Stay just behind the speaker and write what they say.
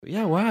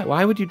Yeah, why?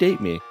 Why would you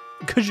date me?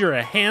 Because you're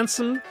a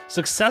handsome,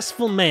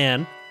 successful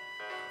man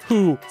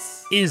who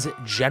is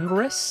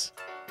generous,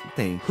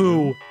 Thank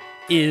who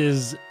you.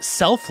 is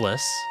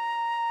selfless.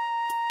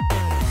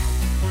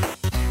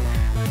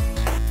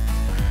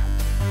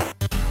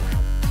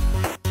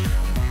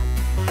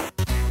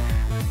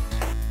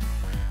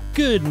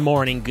 Good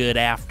morning, good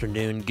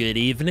afternoon, good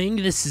evening.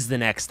 This is the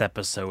next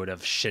episode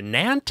of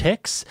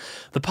Shenantics,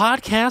 the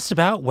podcast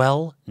about,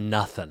 well,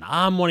 nothing.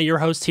 I'm one of your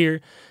hosts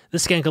here, the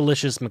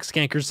Skankalicious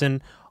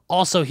McSkankerson,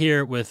 also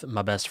here with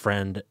my best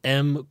friend,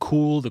 M.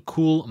 Cool, the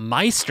Cool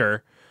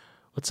Meister.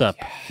 What's up,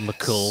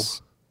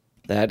 McCool?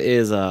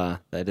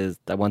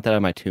 I want that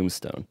on my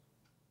tombstone.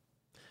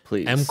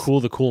 Please. M. Cool,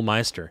 the Cool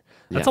Meister.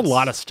 That's a Yes.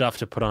 lot of stuff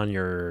to put on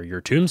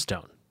your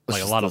tombstone.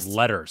 Like a lot of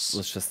letters.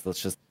 Let's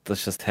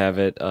just have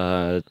it.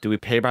 Do we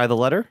pay by the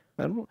letter?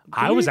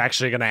 I was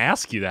actually going to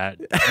ask you that.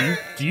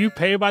 Do you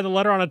pay by the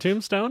letter on a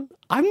tombstone?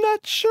 I'm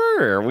not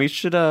sure. We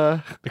should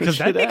Because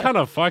that'd be kind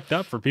of fucked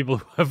up for people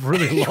who have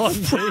really long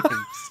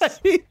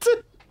names.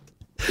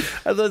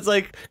 And it's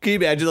like, can you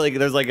imagine? Like,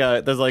 there's like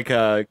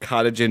a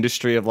cottage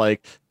industry of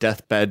like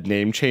deathbed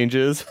name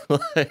changes.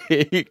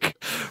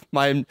 Like,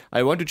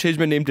 I want to change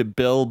my name to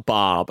Bill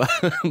Bob,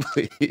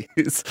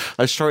 please.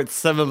 A short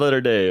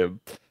 7-letter name.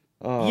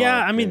 Oh, Yeah,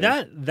 I mean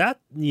okay.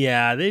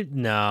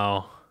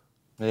 no.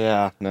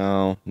 Yeah,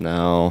 no.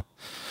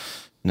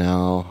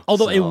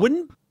 Although it So,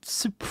 wouldn't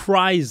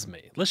surprise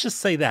me. Let's just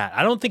say that.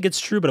 I don't think it's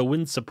true, but it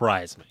wouldn't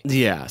surprise me.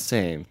 yeah,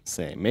 same.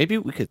 Maybe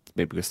we could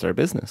start a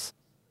business.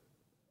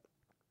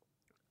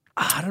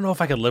 I don't know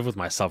if I could live with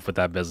myself with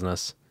that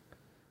business.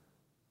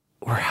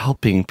 We're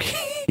helping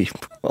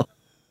people.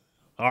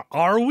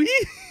 Are we?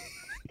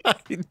 I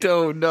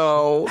don't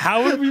know.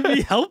 How would we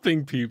be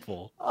helping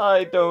people?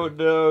 I don't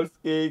know,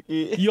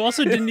 Skanky. You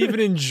also didn't even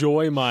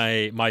enjoy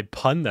my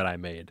pun that I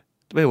made.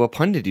 Wait, what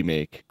pun did you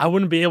make? I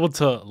wouldn't be able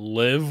to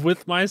live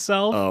with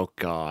myself. Oh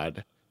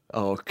God,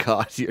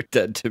 you're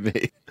dead to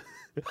me.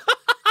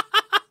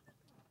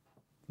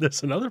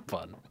 There's another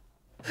pun.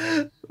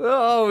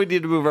 Oh, we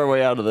need to move our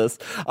way out of this.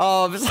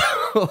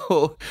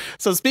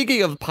 So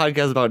speaking of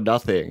podcasts about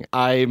nothing,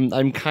 I'm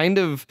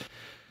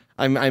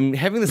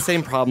having the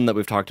same problem that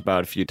we've talked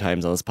about a few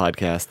times on this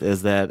podcast.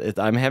 Is that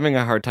I'm having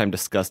a hard time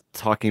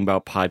talking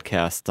about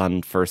podcasts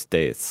on first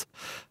dates,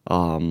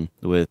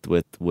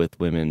 with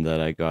women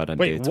that I got on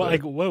dates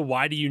with.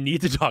 Why do you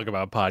need to talk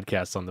about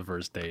podcasts on the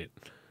first date?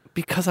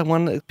 Because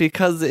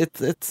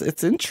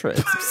it's interest.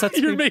 It sets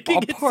You're me making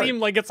apart. it seem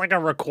like it's like a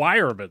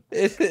requirement.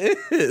 It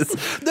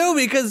is. No,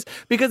 because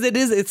it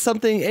is. It's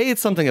something.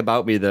 It's something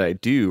about me that I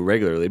do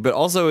regularly, but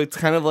also it's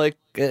kind of like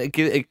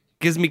it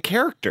gives me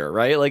character,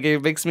 right? Like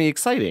it makes me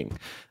exciting.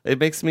 It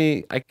makes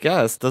me. I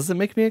guess. Does it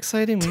make me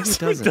exciting? Maybe it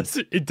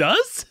doesn't. It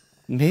does?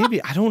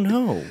 Maybe I don't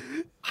know.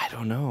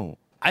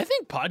 I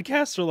think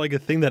podcasts are like a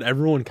thing that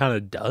everyone kind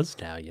of does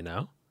now, you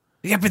know?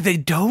 Yeah, but they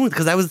don't,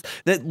 because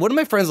one of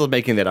my friends was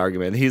making that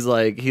argument. He's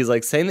like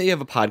saying that you have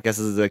a podcast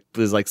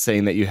is like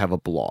saying that you have a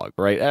blog,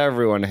 right?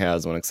 Everyone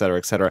has one, et cetera,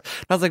 et cetera.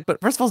 And I was like,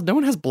 but first of all, no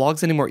one has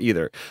blogs anymore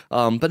either.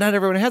 But not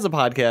everyone has a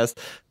podcast.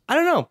 I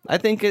don't know. I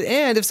think,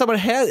 and if someone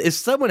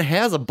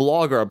has a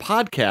blog or a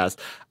podcast,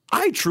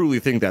 I truly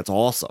think that's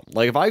awesome.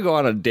 Like if I go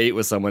on a date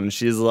with someone and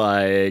she's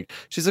like,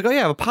 oh yeah, I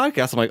have a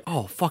podcast. I'm like,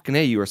 oh fucking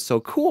A, you are so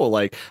cool.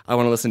 Like I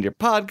want to listen to your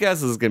podcast.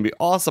 This is gonna be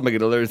awesome. I'm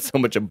gonna learn so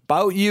much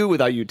about you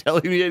without you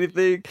telling me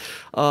anything.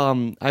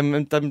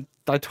 I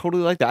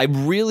totally like that. I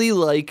really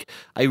like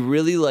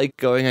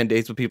going on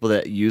dates with people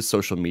that use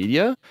social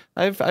media.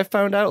 I've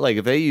found out like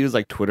if they use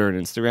like Twitter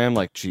and Instagram,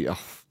 like gee, oh,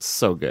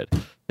 so good.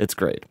 It's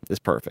great. It's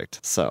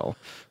perfect. So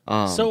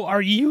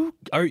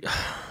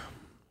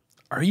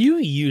Are you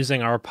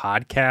using our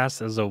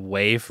podcast as a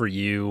way for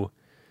you?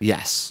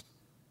 Yes.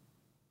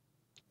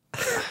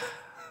 I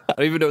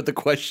don't even know what the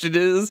question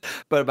is,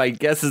 but my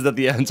guess is that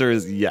the answer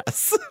is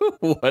yes.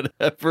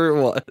 Whatever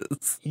it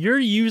was. You're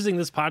using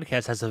this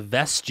podcast as a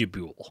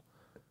vestibule.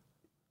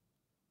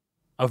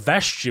 A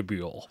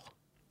vestibule.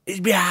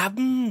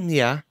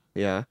 Yeah.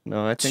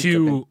 No, I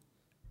think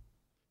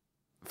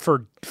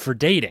for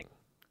dating.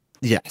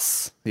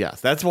 Yes.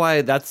 That's why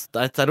I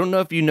don't know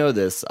if you know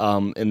this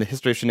in the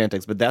history of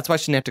Shenantics, but that's why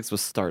Shenantics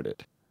was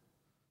started.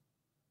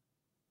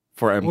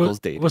 For Emcole's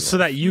dating. Well, so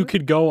that you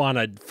could go on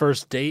a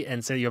first date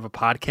and say you have a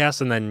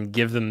podcast and then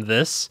give them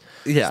this.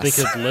 Yes. So they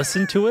could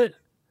listen to it.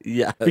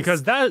 Yes.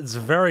 Because that's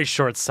very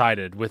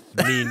short-sighted with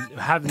me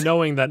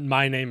knowing that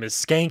my name is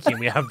Skanky and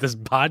we have this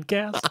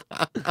podcast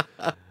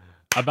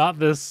about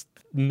this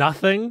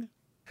nothing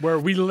where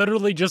we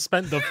literally just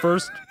spent the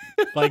first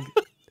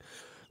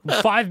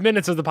 5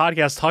 minutes of the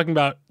podcast talking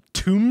about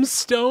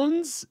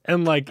tombstones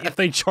and like if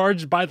they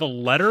charge by the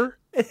letter.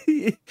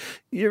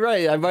 You're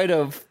right. I might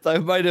have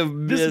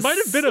missed. This might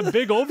have been a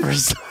big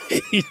oversight.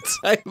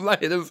 I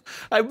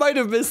might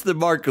have missed the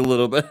mark a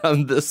little bit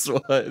on this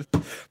one.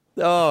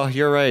 Oh,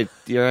 you're right.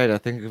 I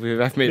think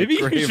I've made Maybe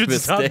a grave you should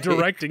mistake. stop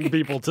directing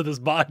people to this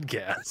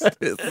podcast.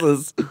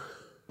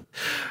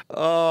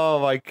 Oh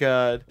my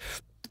God.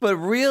 But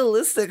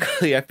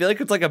realistically, I feel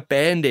like it's like a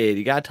Band-Aid.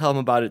 You gotta tell them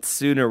about it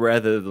sooner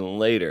rather than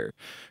later,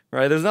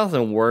 right? There's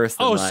nothing worse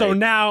than so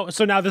now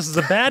this is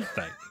a bad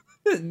thing.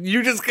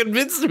 you just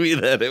convinced me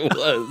that it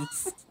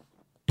was.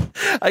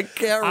 I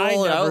can't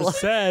roll I never out.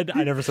 said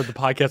the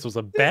podcast was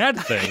a bad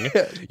thing.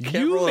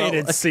 You made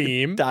it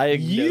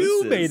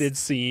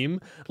seem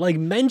like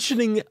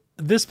mentioning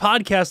this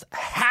podcast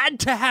had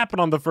to happen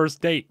on the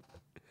first date.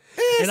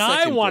 And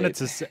I wanted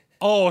to say,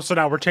 so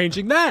now we're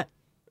changing that.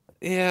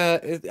 Yeah,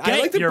 I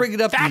like to bring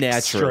it up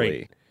naturally.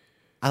 Straight.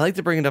 I like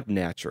to bring it up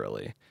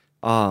naturally.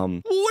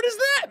 What does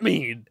that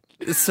mean?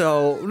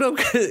 So no,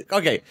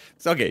 okay.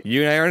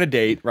 You and I are on a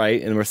date,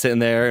 right? And we're sitting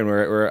there and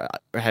we're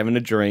having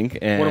a drink.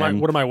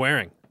 And what am I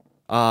wearing?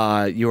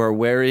 You are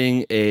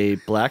wearing a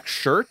black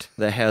shirt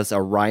that has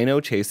a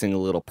rhino chasing a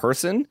little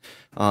person.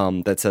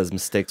 That says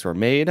mistakes were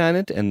made on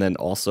it, and then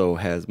also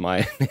has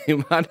my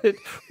name on it,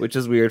 which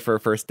is weird for a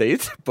first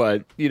date.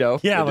 But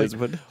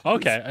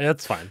okay,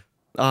 that's fine.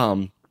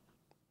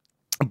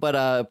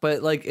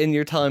 But like, and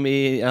you're telling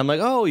me, I'm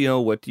like,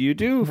 what do you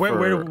do?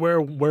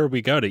 Where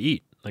we go to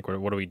eat? Like,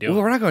 what do we do?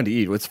 Well, we're not going to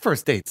eat. It's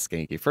first date,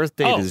 Skanky. First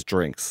date is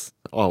drinks,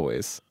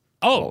 always.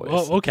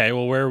 Always. Okay.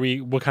 Well,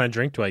 what kind of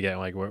drink do I get?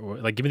 Like,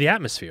 like, give me the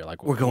atmosphere.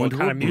 Like, we're going what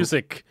kind of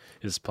music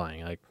is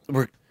playing? Like,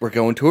 we're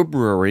going to a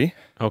brewery.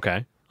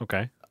 Okay.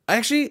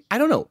 Actually, I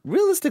don't know.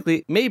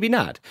 Realistically, maybe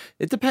not.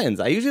 It depends.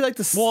 I usually like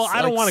to. Well,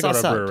 I don't want to go to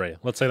a brewery.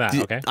 Let's say that.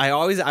 Okay. I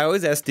always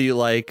ask, do you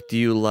like?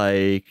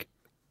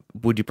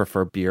 Would you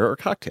prefer beer or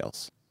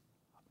cocktails?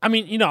 I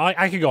mean,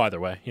 I could go either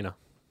way.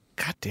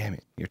 God damn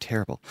it, you're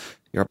terrible.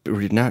 You're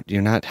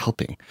not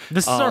helping.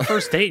 This is our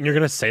first date, and you're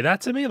gonna say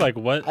that to me? Like,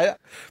 what?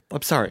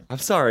 I'm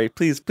sorry.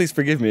 Please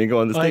forgive me and go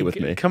on this date with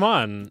me. Come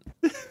on.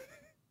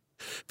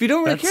 If you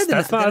don't really care,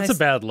 that's a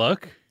bad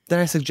look. Then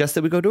I suggest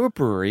that we go to a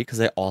brewery because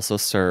they also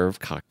serve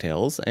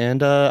cocktails,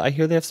 and I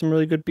hear they have some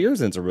really good beers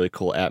and it's a really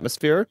cool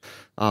atmosphere.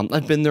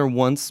 I've been there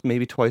once,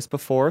 maybe twice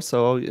before,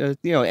 so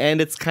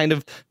and it's kind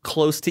of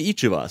close to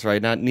each of us,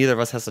 right? Neither of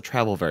us has to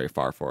travel very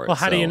far for it. Well,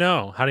 how do you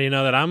know? How do you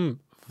know that I'm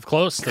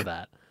close to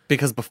that?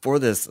 Because before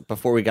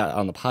we got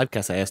on the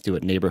podcast, I asked you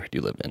what neighborhood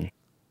you live in.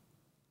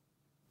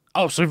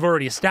 Oh, so we've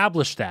already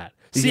established that.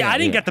 See, I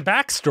didn't get the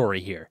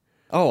backstory here.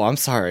 Oh, I'm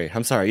sorry.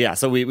 Yeah,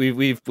 so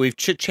we've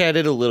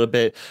chit-chatted a little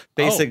bit.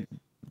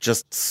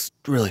 Just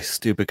really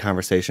stupid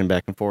conversation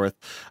back and forth.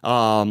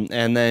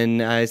 And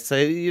then I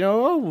say,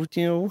 how would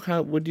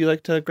you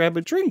like to grab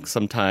a drink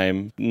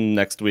sometime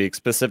next week,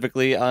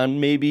 specifically on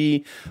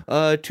maybe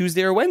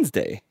Tuesday or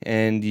Wednesday?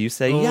 And you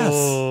say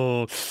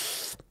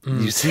yes.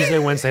 Tuesday,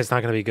 Wednesday is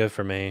not going to be good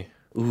for me.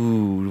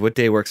 Ooh, what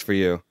day works for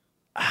you?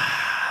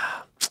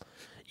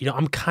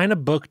 I'm kind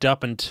of booked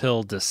up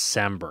until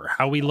December.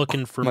 How are we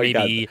looking for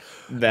maybe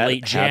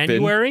late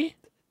January?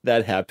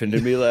 That happened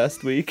to me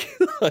last week.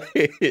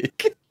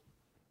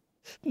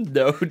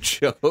 No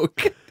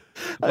joke.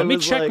 Let me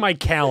check my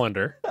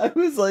calendar. I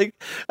was like,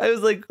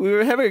 we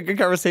were having a good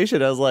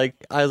conversation. I was like,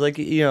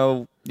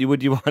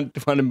 would you want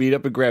to meet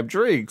up and grab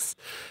drinks?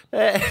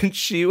 And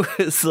she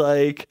was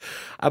like,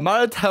 I'm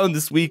out of town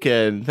this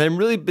weekend. I'm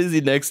really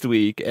busy next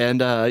week,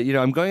 and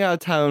I'm going out of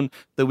town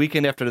the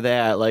weekend after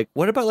that. Like,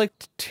 what about like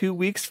 2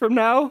 weeks from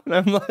now? And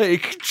I'm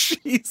like,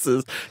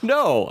 Jesus,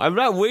 no, I'm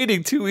not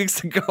waiting 2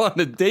 weeks to go on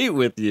a date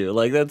with you.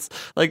 Like, that's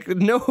like,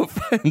 no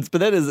offense, but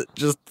that is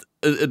just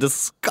a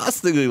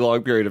disgustingly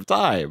long period of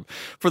time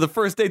for the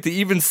first date to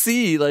even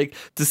see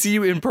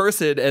you in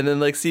person and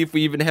then see if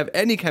we even have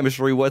any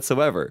chemistry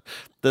whatsoever.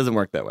 Doesn't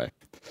work that way.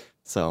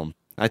 So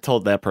I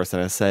told that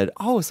person, I said,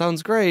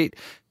 sounds great.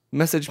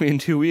 Message me in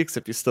 2 weeks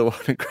if you still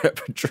want to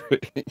grab a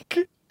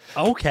drink.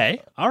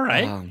 Okay. All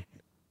right.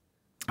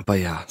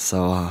 But yeah,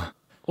 so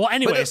well,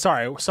 anyway,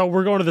 sorry. So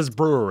we're going to this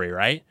brewery,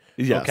 right?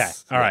 Yes. Okay.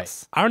 All right.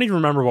 I don't even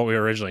remember what we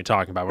were originally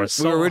talking about. We're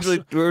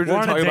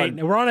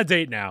on a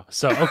date now.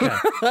 So okay.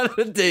 On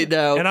a date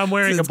now. And I'm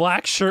wearing a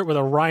black shirt with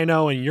a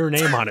rhino and your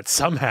name on it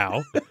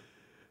somehow.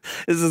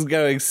 This is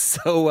going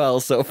so well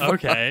so far.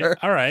 Okay.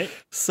 All right.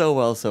 So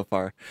well so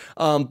far.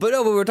 But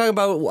we're talking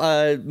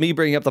about me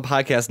bringing up the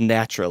podcast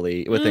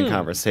naturally within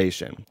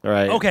conversation.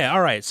 Right. Okay.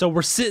 All right. So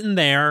we're sitting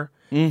there.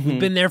 Mm-hmm. We've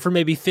been there for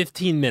maybe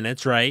 15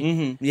 minutes, right?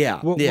 Mm-hmm. Yeah.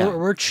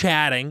 We're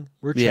chatting.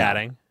 We're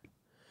chatting.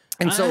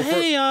 And so,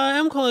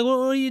 I'm calling.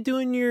 What are you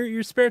doing in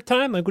your spare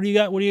time? Like, what do you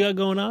got? What do you got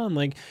going on?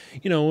 Like,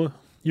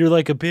 you're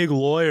like a big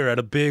lawyer at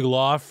a big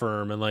law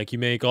firm, and like you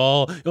make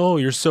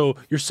you're so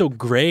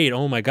great.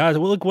 Oh my God.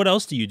 Well, what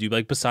else do you do?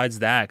 Like besides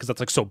that, because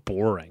that's like so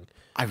boring.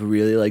 I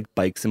really like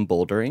bikes and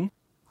bouldering.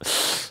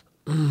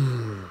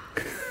 Can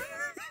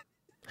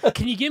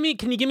you give me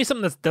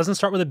something that doesn't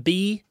start with a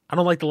B? I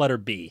don't like the letter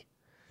B.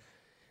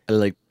 I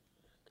like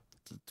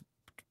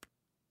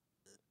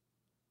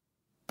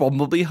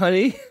Bumblebee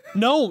honey.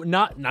 No,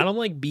 I don't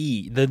like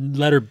B. The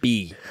letter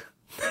B.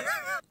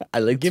 I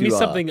like. Give me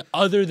something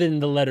other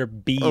than the letter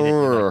B that you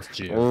like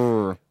to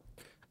do.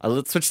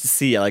 Let's switch to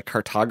C. I like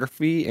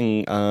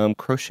cartography and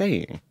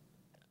crocheting.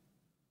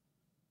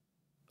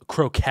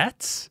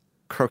 Croquettes?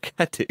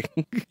 croquetting.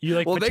 You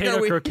like We'll make potato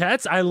our way-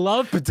 croquettes? I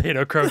love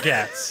potato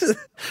croquettes.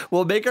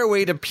 We'll make our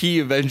way to P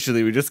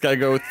eventually. We just gotta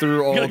go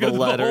through all Gotta the go through the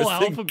letters whole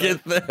to alphabet.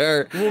 get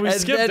there. Well, we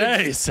And skipped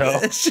then A, so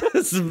it's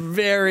just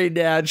very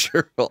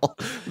natural.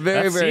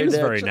 Very, that very seems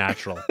natural. very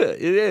natural.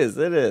 It is.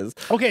 It is.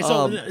 Okay,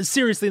 so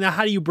seriously, now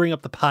how do you bring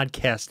up the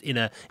podcast in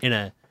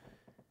a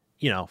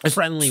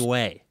friendly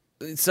way?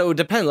 So it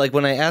depends. Like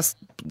when I ask,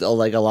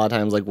 like a lot of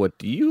times, like what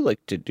do you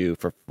like to do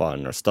for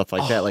fun or stuff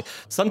like that. Like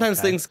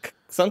sometimes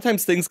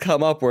things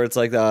come up where it's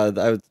like I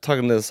was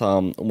talking to this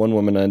one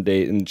woman on a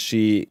date, and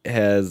she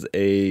has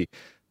a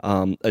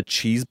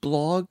cheese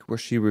blog where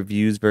she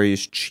reviews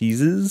various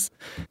cheeses,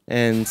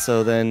 and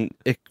so then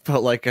it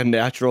felt like a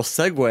natural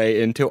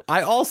segue into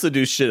I also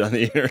do shit on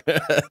the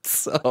internet.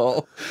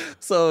 so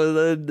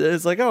then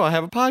it's like, oh, I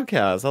have a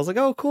podcast. I was like,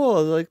 oh, cool. I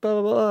was like,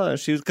 blah blah blah.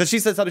 Because she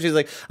said something. She's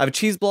like, I have a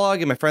cheese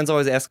blog, and my friends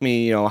always ask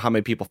me, how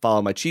many people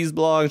follow my cheese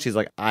blog. And she's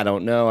like, I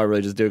don't know. I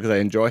really just do it because I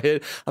enjoy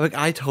it. I'm like,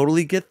 I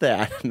totally get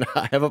that.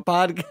 I have a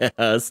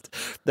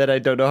podcast that I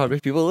don't know how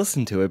many people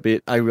listen to it,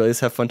 but I really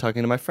just have fun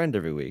talking to my friend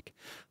every week.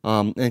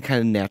 And it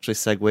kind of naturally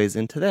segues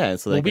into that.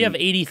 So We have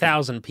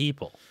 80,000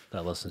 people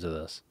that listen to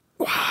this.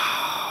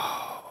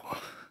 Wow.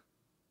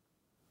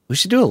 We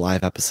should do a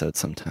live episode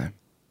sometime.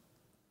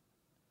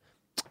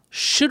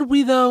 Should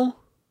we though?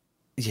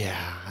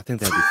 Yeah, I think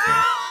that'd be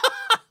fun.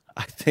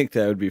 I think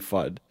that would be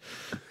fun.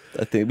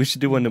 I think we should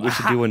do one. We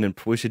should do one in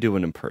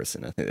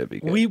person. I think that'd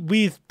be good.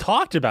 We've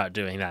talked about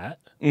doing that,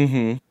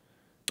 a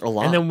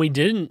lot. and then we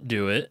didn't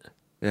do it.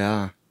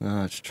 Yeah,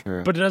 no, that's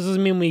true. But it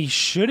doesn't mean we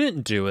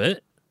shouldn't do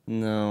it.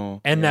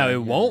 No. And now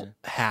it won't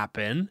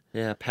happen.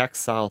 Yeah, PAX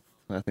South.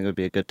 I think would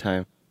be a good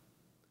time.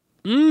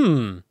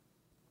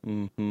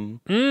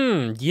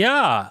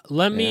 Yeah.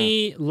 Let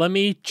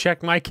me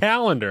check my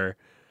calendar.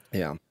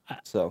 Yeah.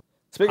 So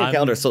speaking of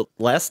calendar, so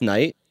last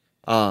night,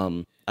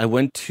 I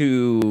went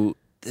to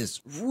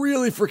this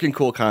really freaking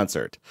cool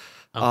concert.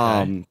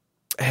 Okay.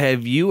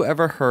 Have you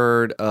ever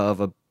heard of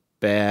a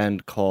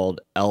band called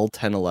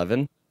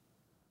L1011?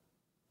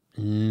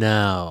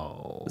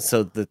 No.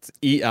 So that's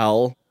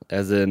EL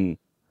as in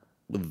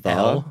the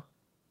L?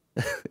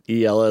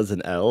 EL as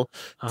in L,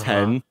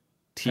 10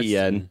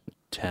 TN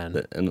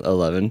 10 and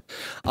 11.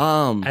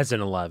 as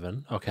in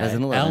 11. Okay. As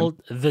in 11.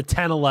 The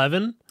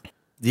 1011.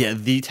 Yeah,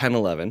 the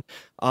 1011.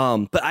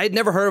 But I'd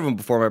never heard of him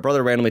before. My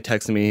brother randomly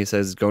texted me. He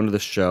says going to the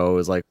show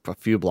is like a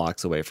few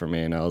blocks away from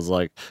me, and I was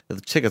like, the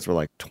tickets were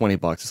like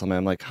 $20 or something.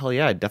 I'm like, hell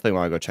yeah, I definitely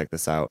want to go check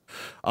this out.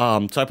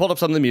 So I pulled up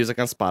some of the music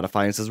on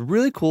Spotify, and it says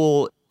really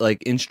cool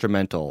like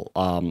instrumental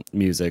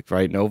music,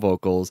 right? No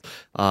vocals,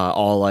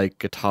 all like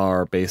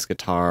guitar, bass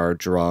guitar,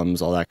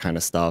 drums, all that kind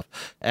of stuff.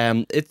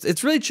 And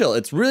it's really chill.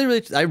 It's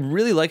really I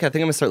really like it. I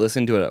think I'm gonna start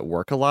listening to it at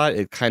work a lot.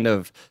 It kind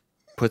of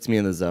puts me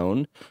in the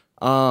zone.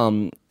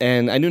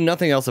 And I knew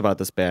nothing else about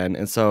this band,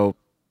 and so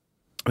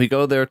we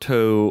go there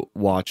to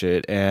watch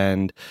it,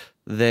 and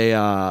they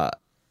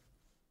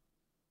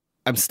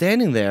I'm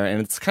standing there, and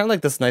it's kind of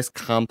like this nice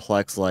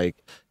complex like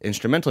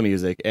instrumental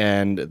music,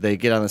 and they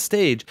get on the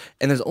stage,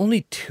 and there's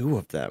only two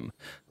of them.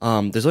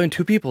 There's only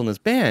two people in this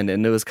band,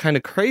 and it was kind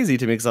of crazy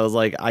to me because I was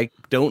like,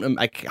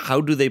 how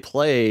do they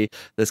play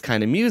this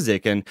kind of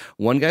music? And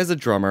one guy's a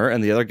drummer,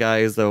 and the other guy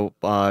is the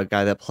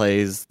guy that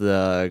plays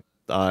the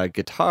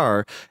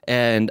guitar,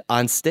 and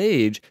on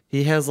stage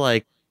he has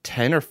like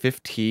 10 or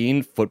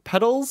 15 foot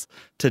pedals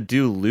to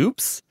do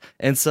loops,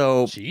 and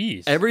so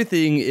Jeez.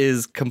 everything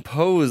is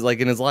composed like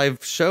in his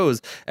live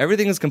shows.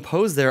 Everything is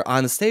composed there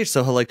on the stage,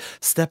 so he'll like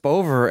step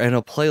over and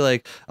he'll play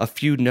like a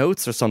few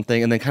notes or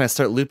something, and then kind of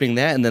start looping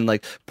that, and then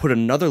like put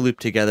another loop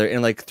together,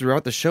 and like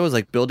throughout the show is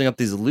like building up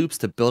these loops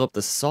to build up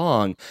the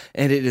song,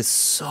 and it is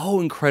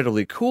so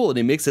incredibly cool, and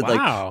he makes it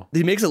Wow. like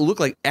he makes it look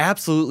like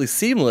absolutely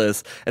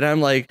seamless. And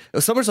I'm like,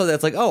 so much so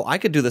that's like, oh, I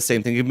could do the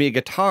same thing. Give me a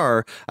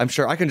guitar, I'm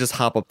sure I can just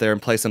hop up there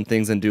and play some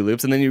things and do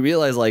loops. And then you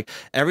realize like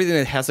everything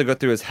that has to go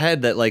through his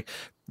head, that like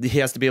he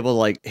has to be able to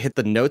like hit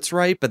the notes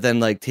right, but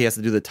then like he has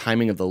to do the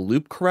timing of the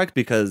loop correct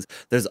because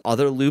there's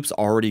other loops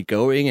already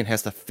going and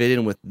has to fit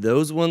in with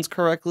those ones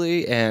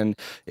correctly. And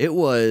it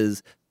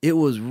was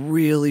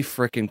really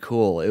freaking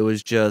cool. It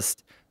was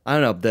just, I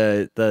don't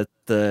know,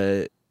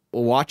 the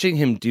watching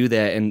him do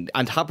that, and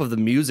on top of the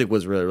music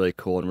was really, really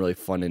cool and really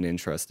fun and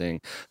interesting.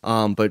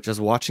 But just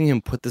watching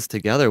him put this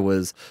together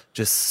was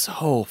just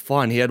so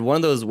fun. He had one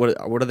of those, what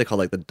are they called?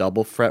 Like the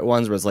double fret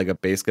ones where it's like a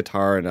bass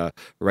guitar and a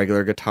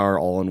regular guitar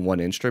all in one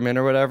instrument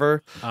or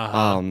whatever.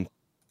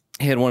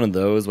 He had one of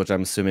those, which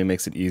I'm assuming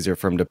makes it easier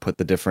for him to put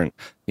the different,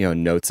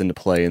 notes into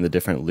play in the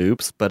different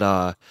loops.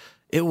 But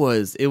it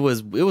was,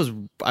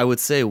 I would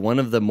say, one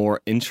of the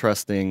more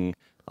interesting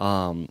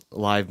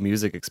live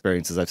music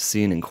experiences I've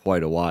seen in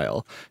quite a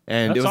while.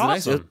 And That's it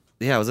was awesome.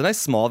 it was a nice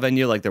small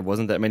venue. Like there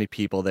wasn't that many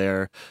people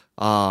there.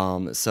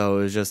 So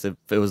it was just, it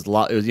was a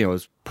lot, it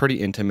was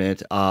pretty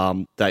intimate.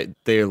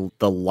 The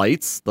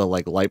lights, the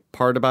like light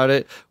part about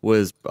it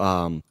was,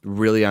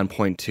 really on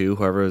point too.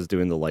 Whoever was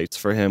doing the lights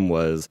for him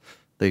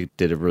they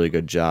did a really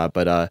good job,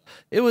 but,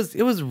 it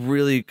was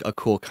really a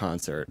cool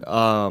concert.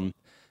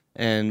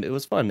 And it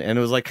was fun. And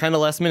it was like kind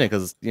of last minute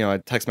because, you know, I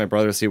texted my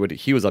brother to see what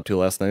he was up to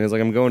last night. He was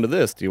like, I'm going to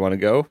this. Do you want to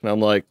go? And I'm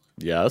like,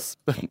 yes,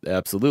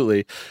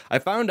 absolutely. I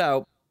found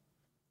out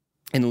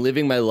in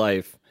living my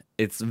life,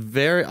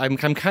 I'm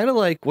kind of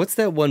like, what's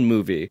that one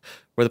movie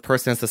where the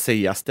person has to say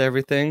yes to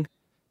everything?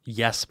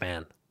 Yes,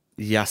 man.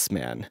 Yes,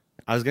 man.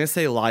 I was going to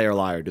say Liar,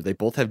 Liar. Do they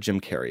both have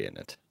Jim Carrey in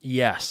it?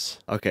 Yes.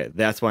 Okay,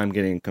 that's why I'm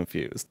getting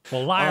confused.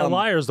 Well, Liar,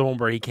 Liar is the one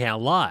where he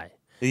can't lie.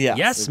 Yes,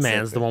 Yes,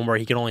 man's exactly. the one where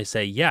he can only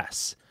say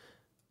yes.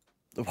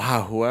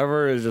 Wow,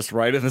 whoever is just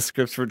writing the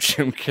scripts for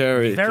Jim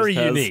Carrey. Very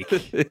just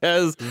unique. It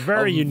has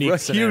Very a unique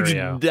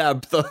scenario. huge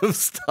depth of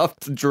stuff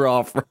to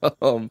draw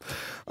from.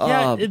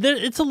 Yeah,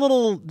 that's a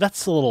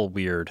little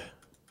weird.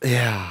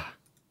 Yeah.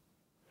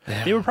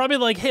 They were probably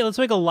like, hey, let's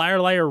make a Liar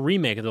Liar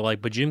remake. And they're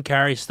like, but Jim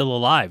Carrey's still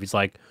alive. He's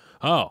like,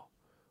 oh,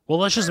 well,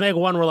 let's just make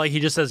one where like he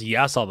just says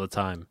yes all the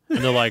time. And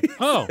they're like,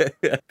 oh,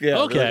 Yeah,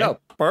 okay. like, oh,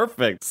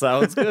 perfect.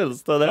 Sounds good.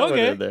 Let's throw that one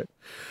Okay. in there.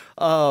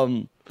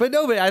 But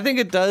I think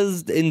it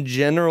does in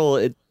general.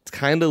 It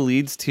kind of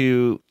leads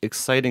to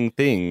exciting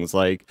things,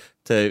 like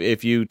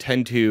if you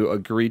tend to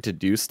agree to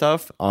do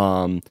stuff,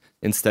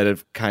 instead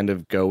of kind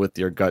of go with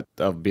your gut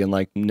of being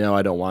like, no,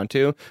 I don't want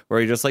to, where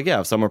you're just like,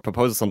 yeah, if someone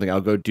proposes something, I'll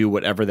go do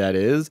whatever that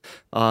is.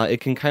 It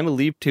can kind of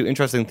lead to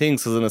interesting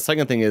things. Because then the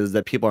second thing is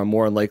that people are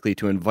more likely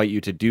to invite you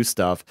to do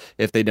stuff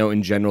if they know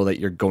in general that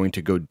you're going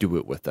to go do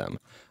it with them.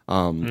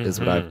 Is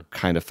what I've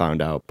kind of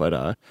found out.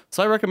 But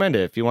so I recommend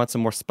it if you want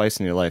some more spice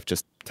in your life.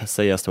 Just to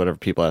say yes to whatever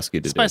people ask you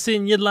to do. spicy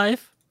in your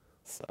life.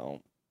 So,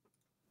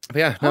 but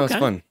yeah, no, it's Okay.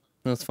 fun.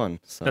 No, it's fun.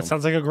 So That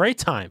sounds like a great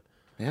time.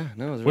 yeah,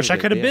 no, it was Wish really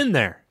I could good. have been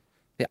there.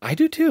 Yeah, I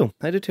do too.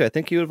 I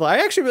think you would. I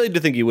actually really do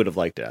think you would have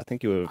liked it. I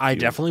think you would. I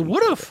definitely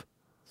would have.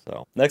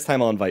 So next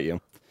time I'll invite you.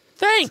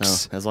 Thanks.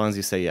 So as long as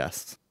you say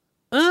yes.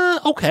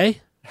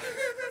 Okay.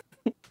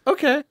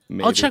 Okay.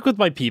 Maybe. I'll check with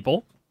my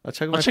people. I'll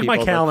check. check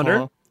my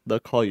calendar. They'll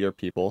call your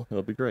people.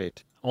 It'll be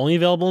great. Only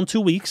available in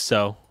 2 weeks,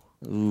 so.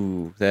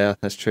 Ooh, yeah,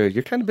 that's true.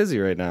 You're kind of busy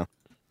right now.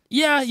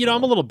 Yeah,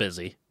 I'm a little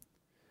busy.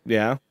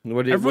 Yeah.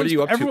 What are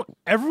you up to?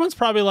 Everyone's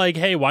probably like,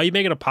 hey, why are you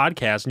making a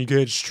podcast and you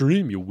can't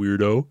stream, you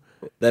weirdo?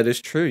 That is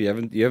true. You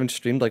haven't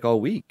streamed like all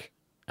week.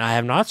 I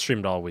have not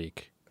streamed all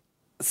week.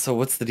 So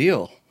what's the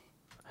deal?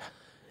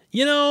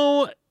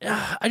 I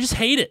just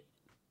hate it.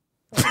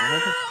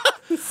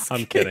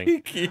 I'm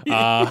kidding.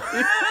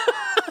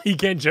 You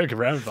can't joke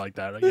around like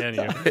that, can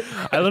you?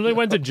 I literally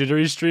went to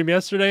Jittery's stream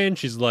yesterday, and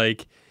she's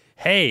like,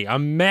 hey,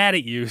 I'm mad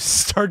at you.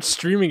 Start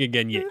streaming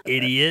again, you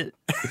idiot.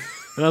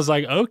 And I was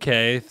like,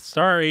 okay,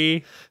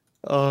 sorry.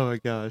 Oh my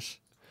gosh.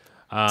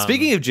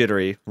 Speaking of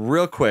Jittery,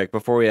 real quick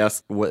before we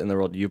ask what in the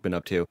world you've been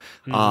up to,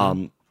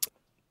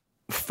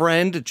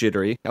 friend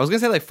Jittery. I was gonna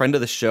say like friend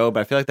of the show, but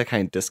I feel like that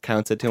kind of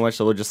discounts it too much,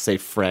 so we'll just say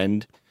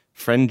friend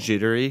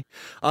Jittery.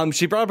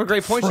 She brought up a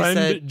great point. Friend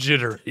She said,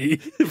 Jittery.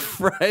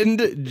 friend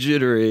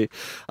Jittery.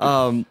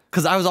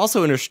 Because I was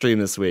also in her stream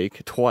this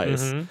week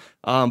twice.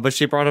 But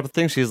she brought up a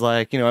thing. She's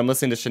like, I'm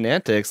listening to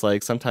Shenantics.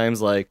 Like sometimes,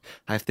 like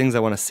I have things I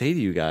want to say to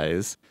you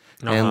guys,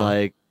 and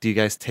like, do you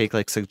guys take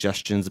like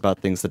suggestions about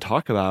things to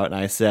talk about? And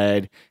I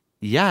said,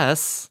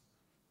 yes.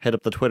 Hit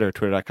up the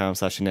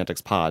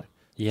twitter.com/shenanticspod.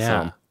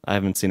 Yeah. So I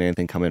haven't seen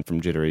anything come in from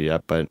Jittery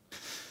yet, but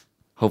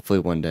hopefully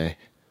one day.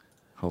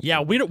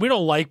 Yeah, we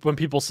don't like when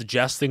people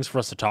suggest things for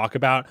us to talk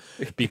about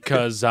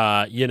because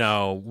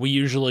we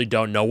usually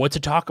don't know what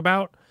to talk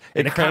about.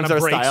 And it kind cramps our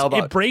of breaks style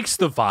about- it breaks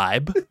the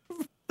vibe.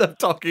 I'm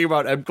talking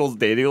about M. Cole's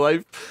dating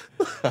life.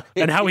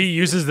 And how he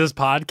uses this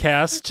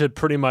podcast to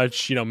pretty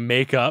much,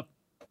 make up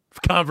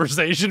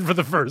conversation for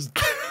the first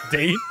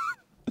date.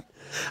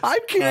 I'm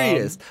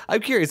curious.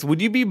 Would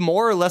you be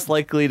more or less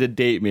likely to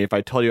date me if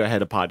I told you I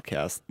had a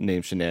podcast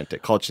named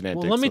called Shenantics?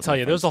 Well, let me tell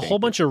you, there's a whole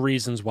bunch of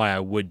reasons why I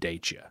would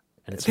date you.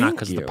 And it's not Thank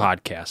because of the you.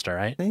 podcast, all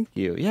right? Thank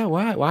you. Yeah,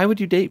 why would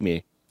you date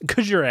me?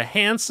 Because you're a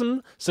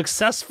handsome,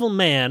 successful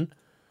man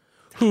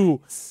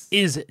who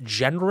is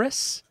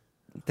generous,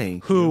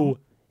 Thank you. who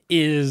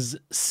is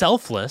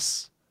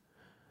selfless,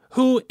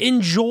 who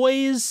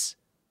enjoys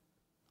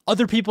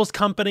other people's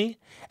company,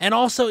 and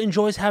also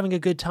enjoys having a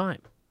good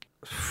time.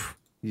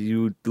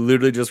 You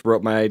literally just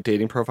wrote my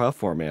dating profile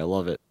for me. I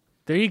love it.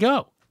 There you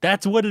go.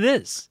 That's what it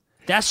is.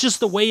 That's just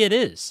the way it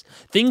is.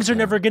 Things are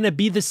never going to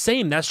be the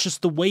same. That's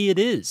just the way it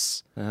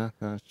is. Yeah,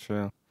 that's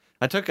true.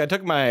 I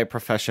took my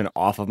profession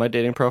off of my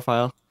dating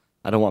profile.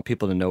 I don't want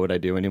people to know what I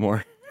do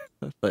anymore.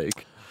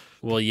 Like,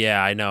 Well,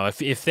 yeah, I know.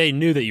 If they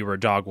knew that you were a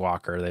dog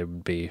walker, they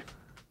would be.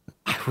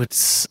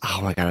 oh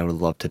my God, I would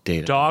love to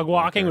date a Dog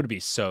walking would be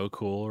so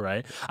cool,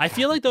 right? I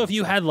feel like though, if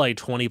you had like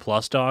 20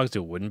 plus dogs,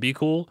 it wouldn't be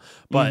cool.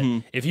 But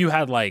if you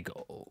had like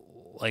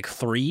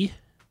 3,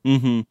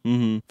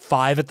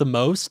 5 at the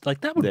most,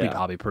 like that would be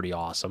probably pretty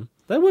awesome.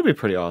 That would be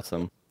pretty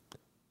awesome.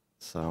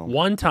 So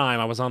One time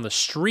I was on the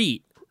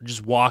street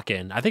just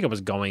walking. I think I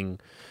was going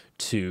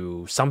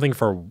to something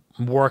for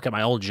work at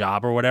my old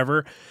job or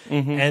whatever.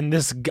 And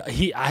this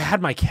guy, I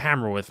had my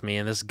camera with me,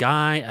 and this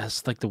guy,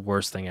 it's like the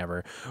worst thing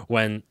ever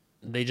when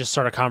they just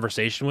start a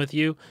conversation with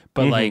you,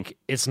 but like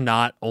it's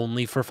not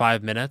only for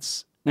 5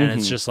 minutes. and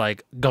it's just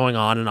like going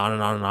on and on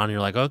and on and on. And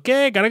you're like,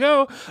 okay, gotta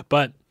go.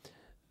 But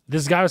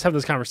this guy was having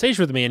this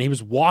conversation with me, and he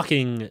was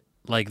walking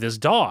like this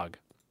dog.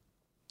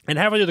 And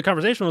halfway through the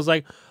conversation, I was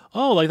like,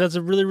 oh, like that's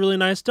a really, really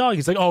nice dog.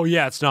 He's like, oh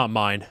yeah, it's not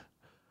mine.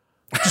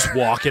 Just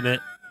walking it.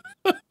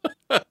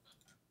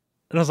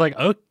 And I was like,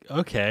 oh,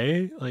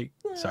 okay, like,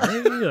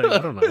 sorry, like, I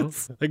don't know,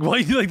 like,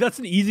 why? Like, that's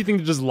an easy thing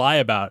to just lie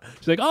about.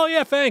 She's like, oh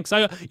yeah, thanks.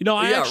 I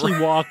actually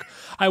walk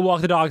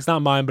the dog. It's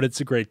not mine, but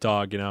it's a great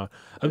dog. I'd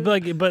be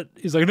like, but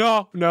he's like,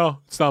 no,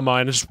 it's not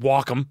mine. Just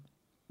walk him.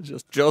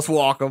 Just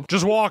walk them.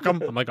 Just walk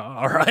him. I'm like,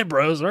 all right,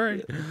 bro,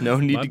 sorry. No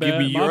need to give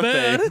me your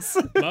things.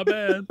 My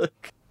bad.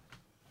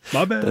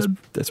 My bad.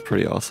 That's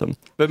pretty awesome.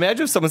 But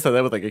imagine if someone said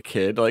that with like a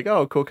kid, like,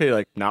 "Oh, cool kid."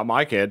 Like, not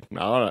my kid. I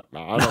don't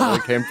know where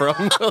it came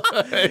from.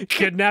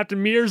 Kidnapped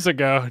him years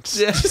ago.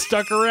 Just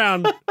stuck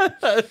around.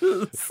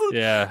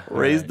 Yeah.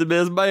 Raised him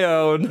as my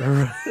own.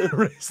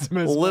 Raised him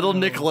as little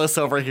Nicholas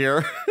over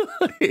here.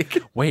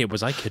 Wait,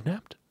 was I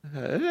kidnapped?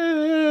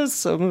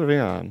 So moving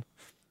on.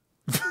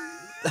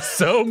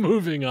 So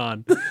moving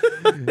on.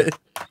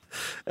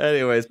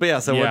 Anyways, but yeah.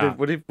 So Yeah.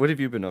 what have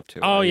you been up to?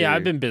 Oh yeah,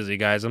 I've been busy,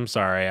 guys. I'm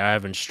sorry, I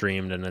haven't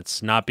streamed, and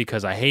it's not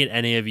because I hate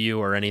any of you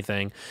or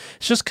anything.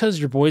 It's just because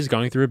your boy's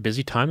going through a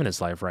busy time in his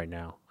life right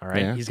now. All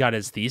right, Yeah. He's got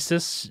his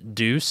thesis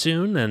due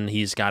soon, and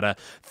he's got to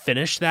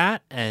finish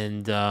that,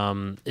 and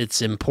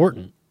it's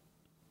important.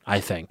 I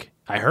think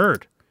I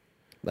heard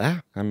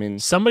I mean,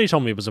 somebody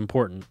told me it was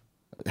important.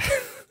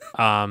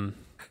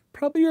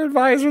 probably your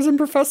advisors and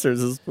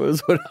professors is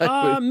what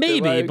I would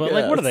Maybe, but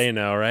like, what do guess. they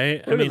know,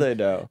 right? What do they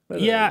know? What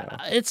do they Yeah, know?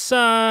 it's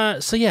so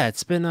yeah,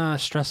 it's been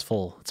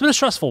stressful. It's been a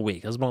stressful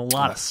week. There's been a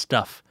lot of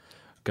stuff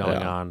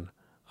going on.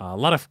 A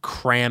lot of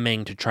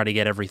cramming to try to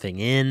get everything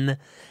in,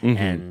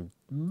 and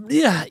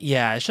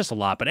yeah, it's just a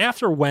lot. But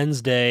after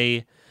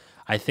Wednesday,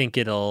 I think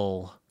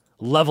it'll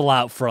level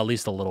out for at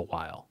least a little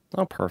while,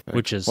 Oh, perfect.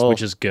 which is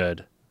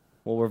good.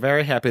 Well, we're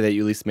very happy that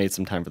you at least made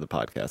some time for the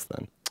podcast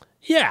then.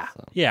 Yeah,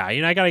 yeah.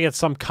 I got to get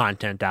some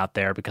content out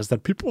there because then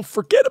people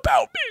forget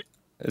about me.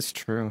 It's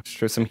true.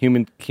 Some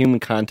human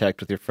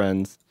contact with your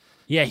friends.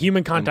 Yeah,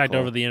 human contact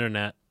Simple. over the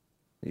internet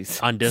He's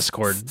on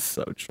Discord.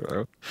 so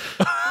true.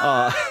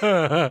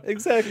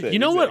 Exactly. You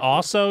know what? exactly.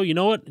 Also, you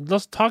know what?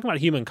 Let's talk about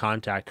human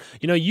contact.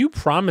 You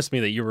promised me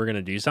that you were going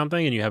to do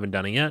something, and you haven't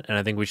done it yet. And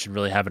I think we should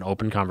really have an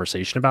open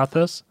conversation about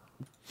this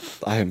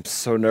I am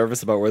so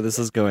nervous about where this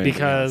is going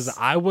because yes.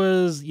 I'm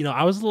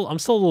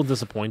still a little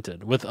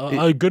disappointed with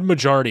a good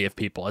majority of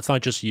people. It's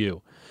not just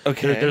you.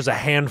 Okay. There's a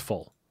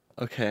handful,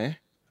 Okay.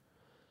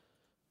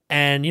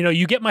 and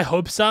you get my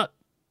hopes up.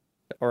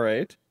 All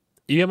right.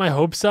 You get my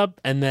hopes up,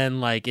 and then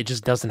like it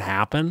just doesn't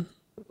happen.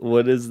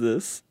 What is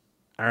this?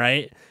 All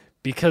right,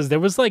 because there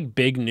was like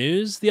big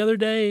news the other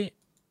day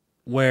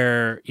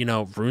where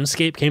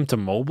RuneScape came to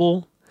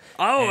mobile.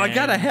 Oh my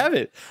god, I have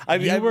it.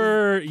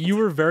 You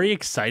were very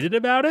excited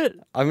about it.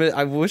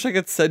 I wish I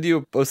could send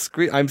you a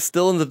screen. I'm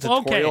still in the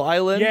tutorial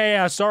island.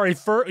 Yeah. Sorry.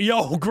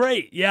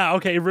 Great. Yeah.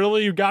 Okay.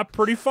 Really, you got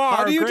pretty far.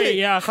 How do you great. take?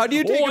 Yeah. How do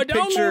you take I a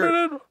picture?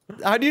 downloaded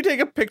it. How do you take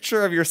a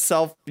picture of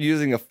yourself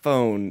using a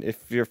phone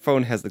if your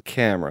phone has the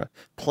camera?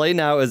 Play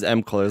now as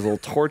MCLR. There's little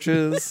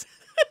torches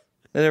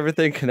and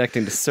everything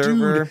connecting to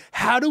server. Dude,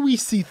 how do we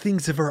see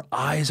things if our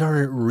eyes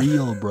aren't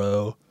real,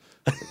 bro?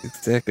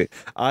 Exactly.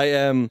 I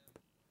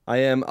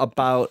am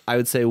about, I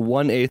would say,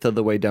 1/8 of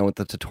the way done with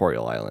the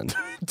tutorial island.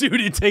 Dude,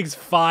 it takes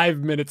 5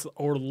 minutes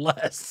or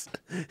less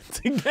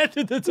to get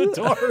to the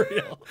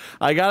tutorial.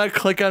 I gotta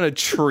click on a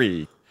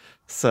tree,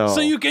 so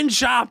you can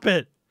chop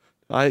it.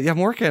 I'm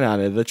working on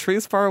it. The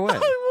tree's far away.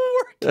 I'm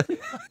working.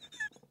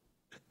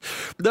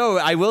 No,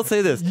 I will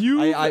say this.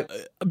 You've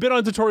been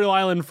on Tutorial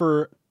Island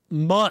for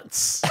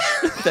months.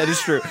 That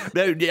is true.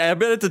 I've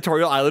been at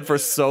Tutorial Island for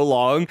so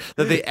long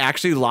that they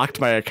actually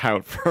locked my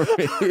account for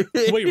me.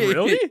 Wait,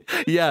 really?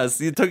 Yes.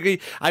 It took me.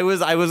 I was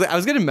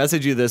gonna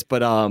message you this,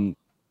 but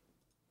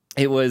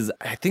it was.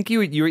 I think you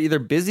were either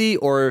busy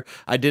or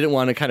I didn't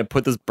want to kind of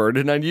put this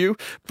burden on you.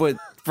 But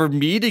for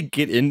me to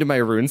get into my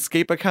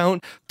RuneScape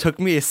account took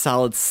me a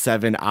solid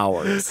 7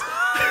 hours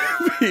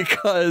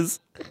because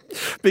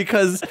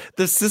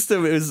the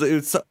system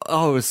it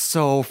was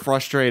so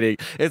frustrating.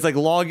 It's like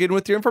log in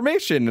with your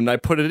information, and I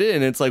put it in.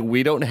 And it's like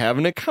we don't have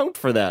an account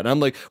for that. And I'm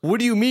like, what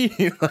do you mean?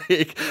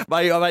 Like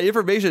my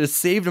information is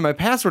saved in my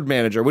password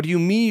manager. What do you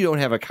mean you don't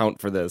have an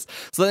account for this?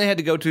 So then I had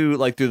to go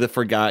to through the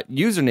forgot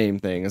username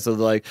thing. And so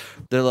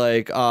they're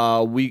like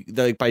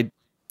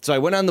So I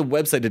went on the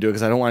website to do it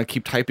because I don't want to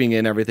keep typing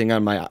in everything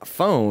on my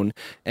phone,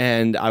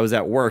 and I was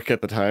at work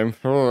at the time.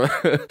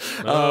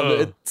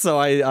 So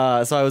I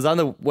was on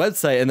the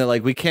website, and they're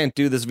like, "We can't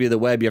do this via the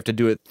web. You have to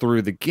do it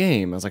through the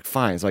game." I was like,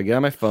 "Fine." So I get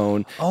on my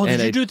phone. Oh, and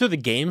did you do it through the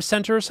Game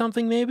Center or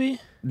something? Maybe.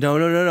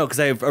 No, because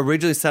I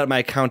originally set up my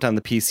account on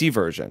the PC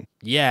version.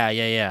 Yeah.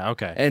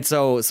 Okay. And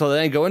so then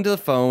I go into the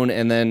phone,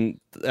 and then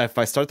if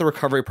I start the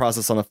recovery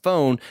process on the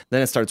phone,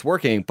 then it starts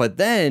working. But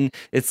then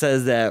it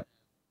says that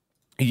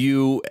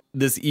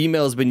this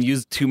email has been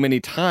used too many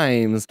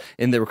times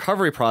in the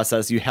recovery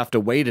process. You have to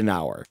wait an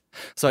hour.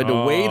 So I had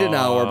to wait an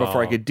hour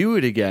before I could do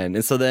it again.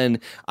 And so then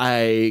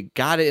I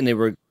got it and they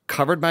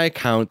recovered my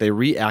account. They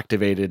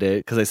reactivated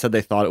it because they said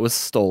they thought it was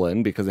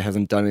stolen because it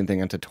hasn't done anything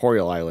on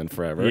Tutorial Island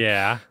forever.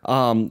 Yeah.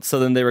 So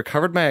then they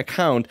recovered my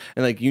account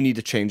and like, you need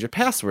to change your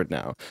password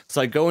now. So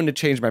I go in to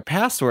change my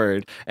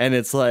password and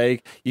it's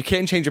like, you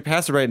can't change your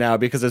password right now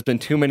because there's been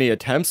too many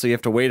attempts. So you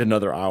have to wait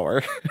another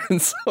hour.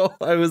 And so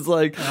I was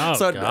like,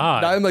 God.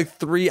 now I'm like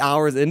 3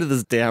 hours into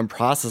this damn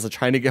process of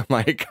trying to get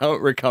my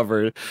account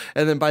recovered.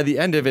 And then by the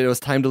end of it, it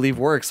was time to leave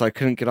work. So I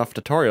couldn't get off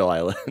Tutorial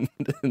Island.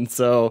 And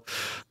so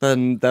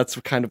then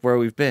that's kind of where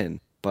we've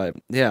been. But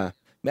yeah,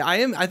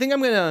 I think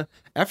I'm gonna,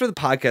 after the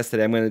podcast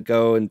today, I'm gonna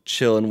go and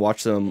chill and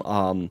watch some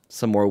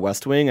more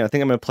West Wing, and I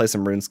think I'm gonna play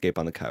some RuneScape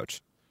on the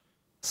couch.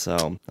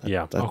 So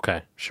Yeah.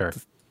 Okay. Sure.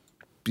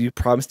 You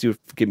promised you would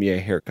give me a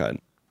haircut.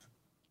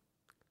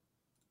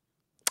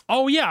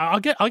 Oh yeah, I'll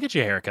get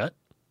you a haircut.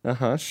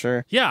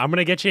 Sure. Yeah, I'm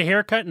gonna get you a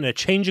haircut and a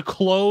change of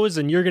clothes,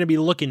 and you're gonna be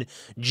looking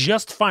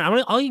just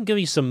fine. I'll even give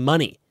you some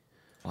money.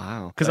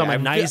 Wow. Because I'm a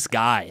nice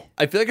guy.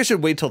 I feel like I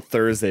should wait till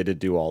Thursday to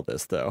do all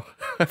this, though.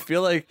 I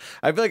feel like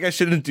I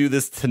shouldn't do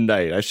this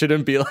tonight. I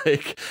shouldn't be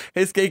like,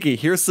 hey, Skanky,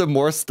 here's some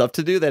more stuff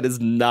to do. That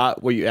is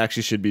not what you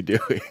actually should be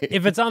doing.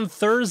 If it's on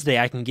Thursday,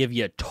 I can give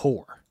you a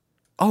tour.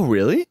 Oh,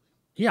 really?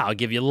 Yeah, I'll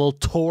give you a little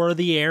tour of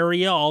the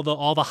area, all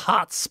the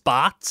hot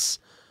spots,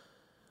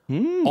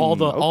 all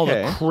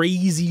the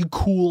crazy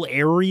cool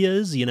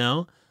areas, you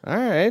know. All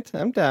right,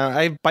 I'm down.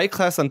 I have bike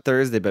class on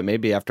Thursday, but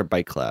maybe after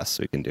bike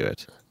class we can do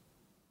it.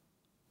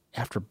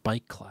 After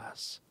bike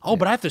class. Oh,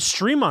 but I have to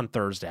stream on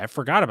Thursday. I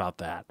forgot about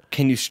that.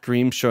 Can you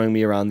stream showing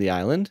me around the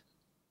island?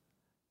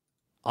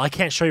 I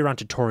can't show you around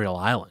Tutorial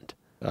Island.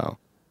 Oh.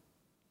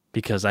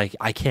 Because I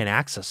can't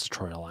access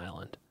Tutorial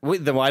Island.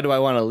 Wait, then why do I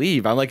want to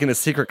leave? I'm like in a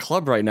secret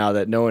club right now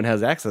that no one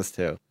has access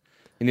to.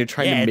 And you're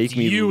trying to make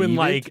me leave you and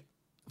like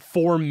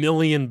 4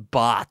 million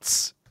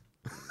bots.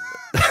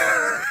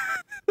 I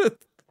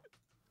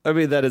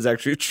mean, that is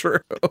actually true.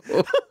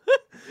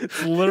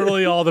 It's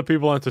literally all the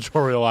people on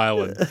Tutorial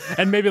Island,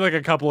 and maybe like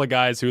a couple of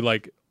guys who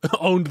like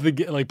owned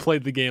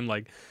played the game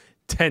like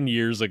 10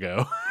 years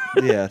ago.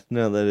 Yeah,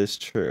 no, that is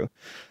true.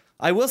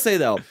 I will say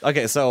though,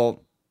 okay, so,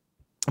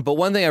 but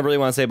one thing I really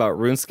want to say about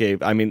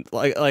RuneScape, I mean,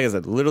 like I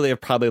said, literally I've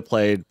probably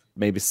played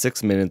maybe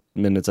 6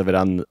 minutes of it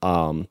on the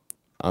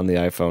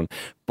iPhone,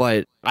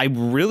 but I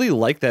really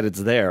like that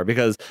it's there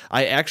because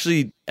I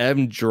actually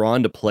am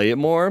drawn to play it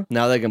more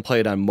now that I can play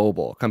it on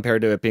mobile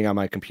compared to it being on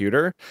my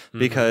computer.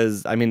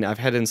 Because I mean, I've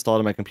had it installed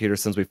on my computer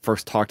since we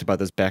first talked about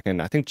this back in,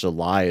 I think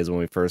July is when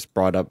we first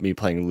brought up me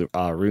playing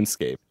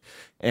RuneScape.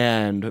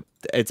 And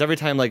it's every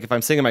time, like if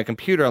I'm sitting on my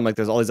computer, I'm like,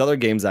 there's all these other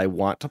games I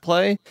want to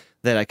play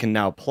that I can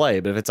now play.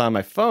 But if it's on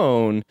my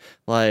phone,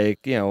 like,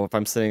 you know, if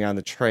I'm sitting on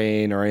the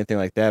train or anything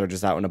like that, or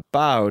just out and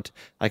about,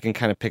 I can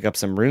kind of pick up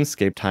some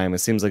RuneScape time. It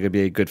seems like it'd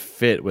be a good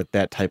fit with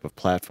that type of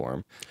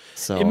platform.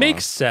 So it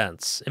makes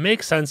sense. It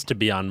makes sense to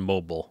be on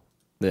mobile.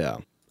 Yeah.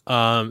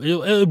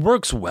 It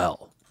works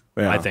well,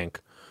 Yeah. I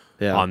think,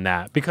 Yeah. on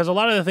that. Because a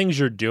lot of the things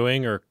you're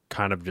doing are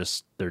kind of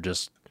they're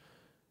just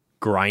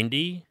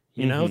grindy,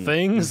 you know,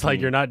 things. Like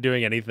you're not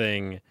doing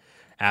anything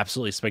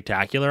absolutely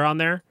spectacular on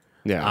there.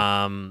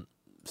 Yeah.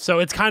 So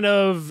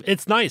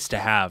it's nice to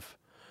have.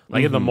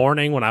 Like in the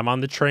morning when I'm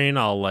on the train,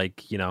 I'll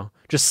like, you know,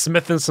 just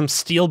smithing some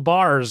steel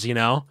bars, you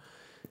know.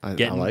 I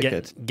like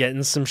it.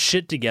 Getting some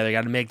shit together.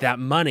 Got to make that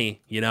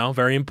money, you know,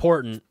 very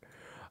important.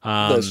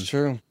 That's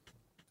true.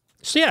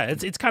 So yeah,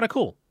 it's kind of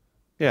cool.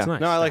 Yeah,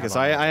 nice no, I to like have it. So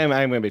on I'm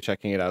going to be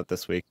checking it out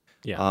this week.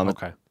 Yeah.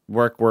 Okay.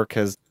 Work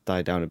has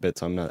died down a bit,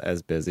 so I'm not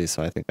as busy.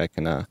 So I think I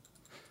can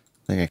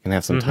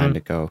have some time to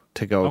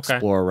go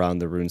explore around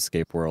the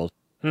RuneScape world.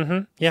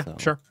 Yeah. So,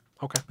 Sure.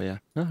 Okay. But yeah,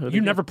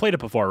 You never played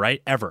it before,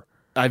 right? Ever?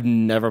 I've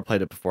never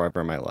played it before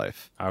ever in my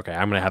life. Okay,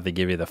 I'm gonna have to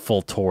give you the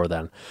full tour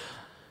then.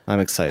 I'm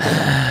excited.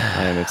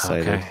 I am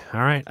excited. Okay.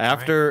 All right.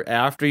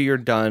 After you're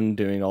done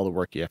doing all the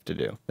work you have to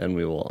do, then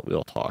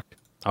we'll talk.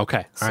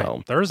 Okay. All right.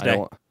 So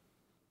Thursday.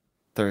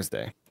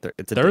 Thursday.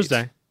 It's a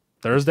Thursday. date.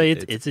 Thursday.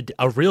 It's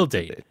a real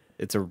date.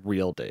 It's a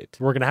real date.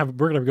 We're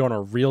gonna go on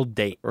a real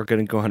date. We're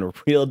gonna go on a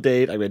real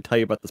date. I'm gonna tell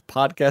you about this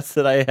podcast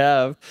that I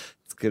have.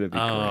 It's gonna be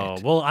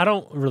great. Well, I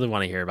don't really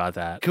want to hear about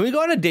that. Can we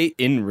go on a date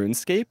in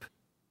RuneScape?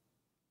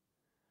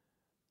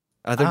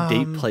 Are there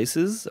date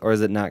places, or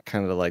is it not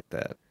kind of like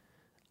that?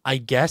 I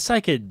guess I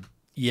could.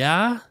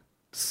 Yeah,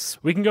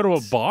 we can go to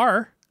a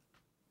bar.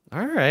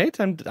 All right,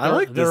 I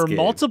like this. There are game.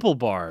 multiple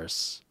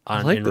bars in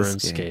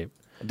RuneScape.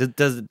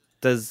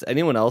 Does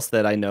anyone else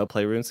that I know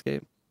play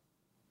RuneScape?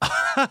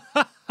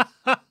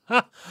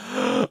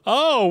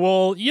 Oh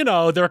well, you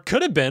know there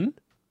could have been.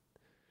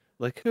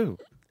 Like who?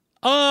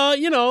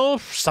 You know,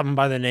 someone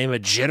by the name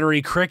of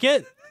Jittery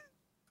Cricket.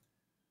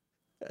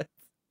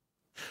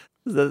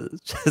 Is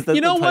that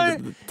you know the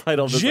what?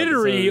 Title of this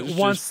Jittery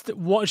episode?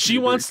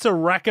 wants to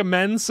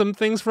recommend some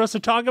things for us to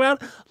talk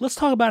about. Let's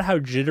talk about how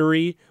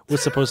Jittery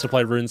was supposed to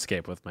play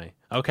RuneScape with me,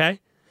 okay?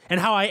 And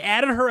how I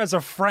added her as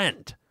a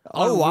friend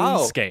on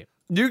RuneScape.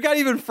 You got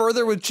even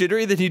further with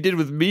Jittery than you did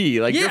with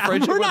me. Like, your Yeah,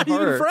 friendship we're went not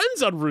even hard.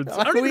 friends on RuneScape.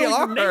 I don't even We know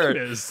what your are.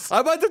 name is.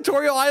 I'm on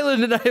Tutorial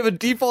Island and I have a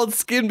default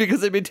skin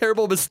because I made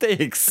terrible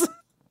mistakes.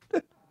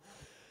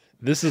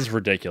 This is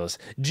ridiculous.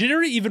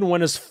 Jittery even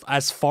went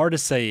as far to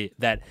say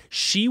that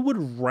she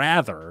would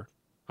rather,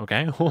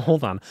 okay,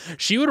 hold on.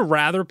 She would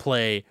rather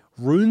play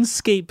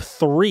RuneScape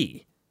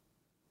 3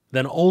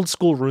 than old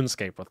school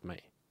RuneScape with me.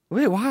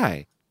 Wait,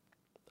 why?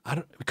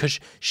 Because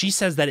she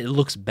says that it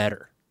looks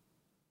better.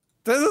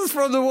 This is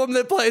from the woman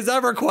that plays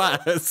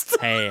EverQuest.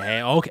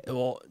 Hey, okay.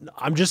 Well,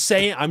 I'm just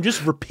saying, I'm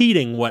just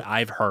repeating what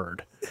I've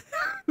heard.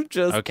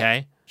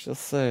 Okay?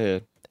 Just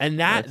saying. And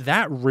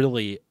that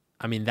really,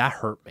 I mean, that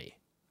hurt me.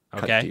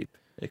 Cut Okay? deep.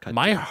 It cut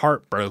My deep.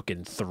 heart broke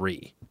in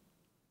 3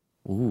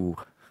 Ooh,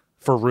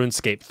 for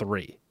RuneScape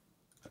 3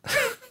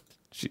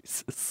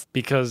 Jesus.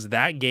 because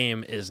that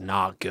game is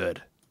not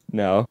good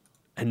No,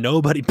 and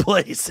nobody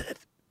plays it.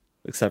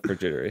 except for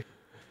Jittery.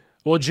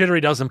 Well,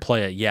 Jittery doesn't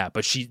play it yet,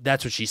 but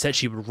that's what she said.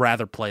 She would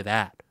rather play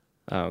that.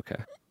 Oh, okay.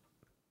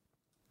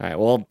 All right.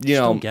 Well, you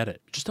Just know, don't get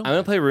it. Just don't. I'm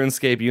gonna play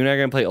RuneScape. You and I are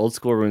gonna play old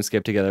school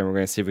RuneScape together, and we're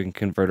gonna see if we can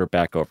convert her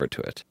back over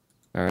to it.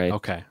 All right.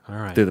 Okay. All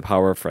right. Through the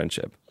power of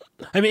friendship.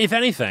 I mean, if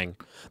anything,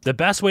 the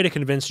best way to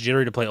convince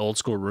Jittery to play old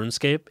school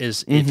RuneScape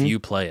is if you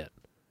play it.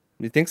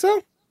 You think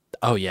so?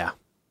 Oh yeah.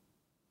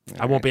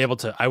 I won't be able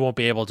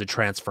to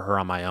transfer her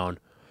on my own.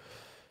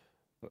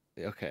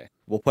 Okay.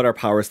 We'll put our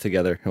powers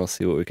together, and we'll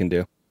see what we can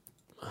do.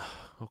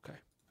 Okay.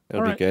 It'll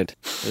All be right. good.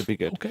 It'll be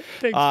good. Okay.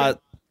 Thanks.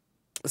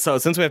 So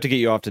since we have to get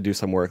you off to do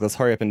some work, let's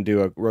hurry up and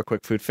do a real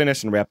quick food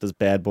finish and wrap this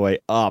bad boy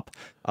up.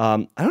 I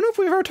don't know if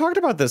we've ever talked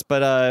about this,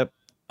 but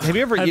have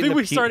you ever I eaten think a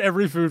we start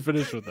every food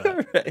finish with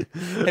that. Right.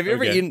 Have you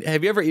ever Okay.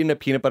 eaten a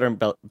peanut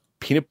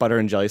butter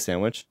and jelly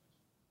sandwich?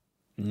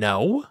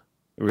 No.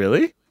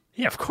 Really?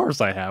 Yeah, of course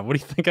I have. What do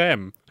you think I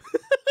am?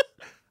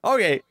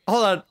 Okay,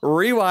 hold on.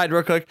 Rewind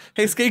real quick.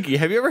 Hey, Skinky,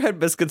 have you ever had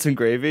biscuits and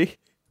gravy?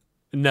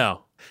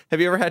 No. Have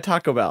you ever had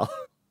Taco Bell?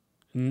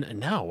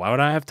 No. Why would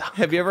I have time?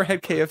 Have you ever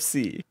had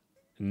KFC?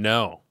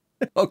 No.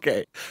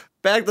 Okay,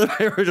 back to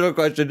my original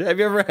question. Have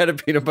you ever had a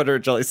peanut butter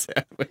and jelly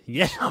sandwich?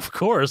 Yeah, of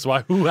course.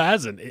 Why? Who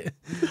hasn't?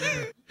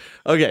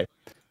 Okay,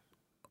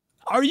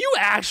 Are you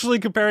actually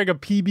comparing a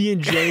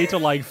PB&J to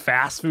like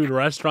fast food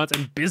restaurants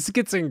and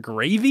biscuits and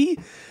gravy?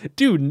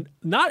 Dude,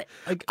 not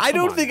like I come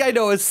don't on. think I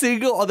know a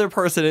single other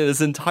person in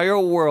this entire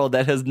world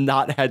that has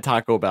not had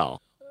Taco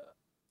Bell.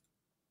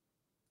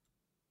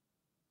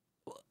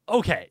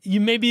 Okay,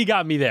 maybe you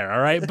got me there, all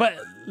right?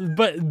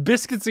 But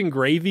biscuits and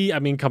gravy, I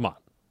mean, come on.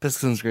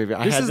 Biscuits and gravy.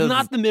 This is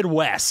not the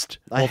Midwest.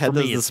 I Well, had for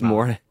those me, this it's not.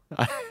 morning.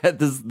 I had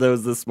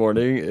those this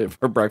morning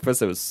for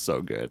breakfast. It was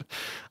so good.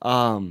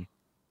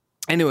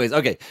 Anyways,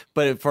 okay.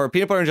 But for a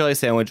peanut butter and jelly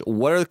sandwich,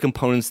 what are the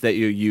components that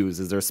you use?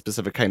 Is there a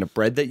specific kind of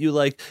bread that you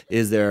like? Do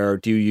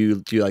you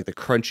like the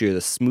crunchy or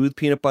the smooth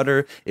peanut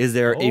butter? Is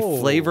there a Oh.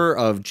 flavor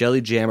of jelly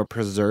jam or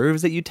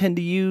preserves that you tend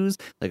to use,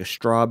 like a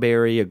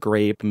strawberry, a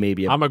grape,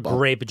 maybe? I'm a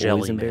grape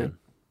jelly boysenberry? man.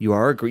 You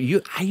are a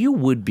grape. You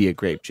would be a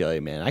grape jelly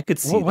man. I could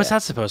see What's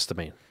that supposed to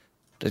mean?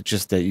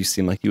 Just that you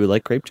seem like you would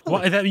like grape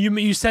jelly. Well,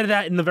 you said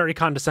that in a very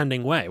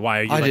condescending way.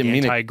 Why are you I like didn't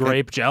mean it.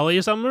 anti-grape jelly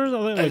or something? I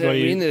Like, didn't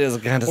mean it as a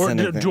or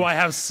condescending do thing. I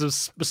have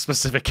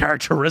specific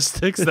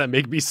characteristics that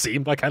make me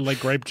seem like I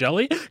like grape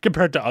jelly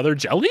compared to other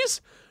jellies?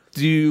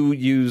 Do you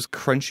use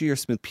crunchy or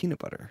smooth peanut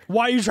butter?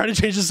 Why are you trying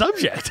to change the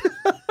subject?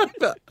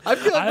 I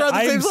feel like we're on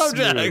the same I'm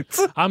subject.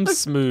 smooth. I'm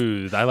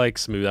smooth. I like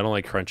smooth. I don't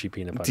like crunchy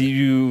peanut butter. Do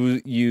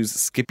you use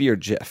Skippy or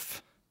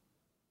Jif?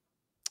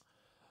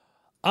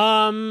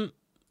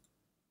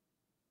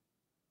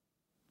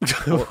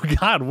 Oh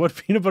God, what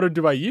peanut butter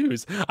do I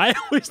use? I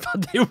always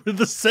thought they were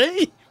the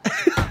same.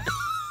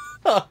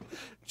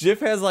 Jif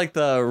has like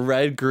the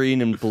red, green,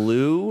 and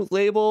blue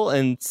label,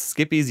 and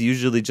Skippy's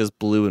usually just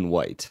blue and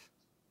white,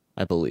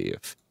 I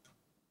believe.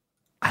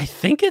 I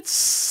think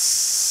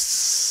it's.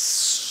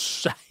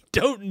 I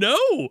don't know.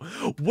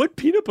 What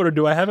peanut butter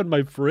do I have in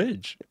my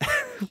fridge?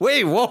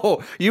 Wait,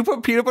 whoa! You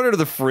put peanut butter to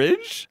the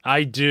fridge?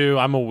 I do.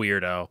 I'm a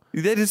weirdo.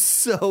 That is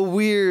so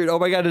weird. Oh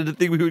my god, I didn't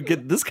think we would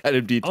get this kind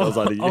of details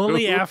out of you.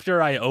 Only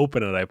after I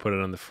open it, I put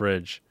it on the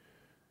fridge.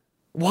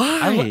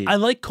 Why? I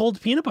like cold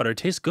peanut butter. It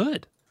tastes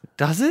good.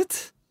 Does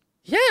it?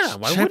 Yeah.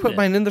 Why Should I wouldn't put it?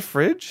 mine in the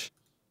fridge?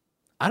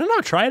 I don't know.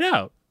 Try it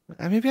out.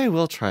 Maybe I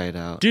will try it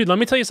out. Dude, let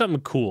me tell you something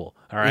cool,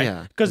 all right?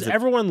 Yeah. Because Is it-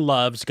 everyone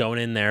loves going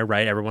in there,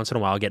 right? Every once in a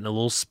while, getting a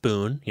little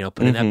spoon,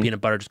 putting that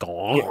peanut butter, just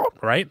going,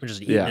 right? And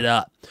just eating Yeah. it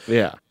up.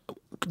 Yeah.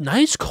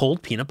 Nice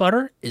cold peanut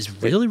butter is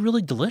really,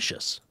 really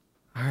delicious.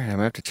 All right, I'm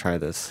gonna have to try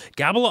this.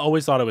 Gabala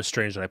always thought it was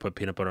strange that I put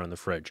peanut butter in the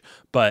fridge,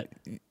 but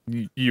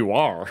You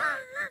are.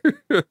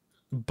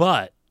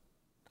 but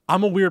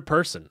I'm a weird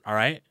person, all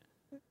right?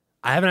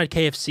 I haven't had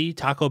KFC,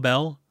 Taco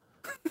Bell.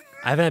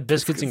 I haven't had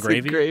biscuits and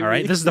gravy, all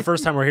right? This is the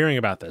first time we're hearing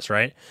about this,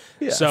 right?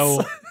 Yes.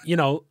 So,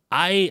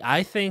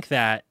 I think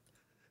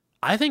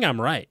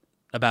I'm right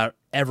about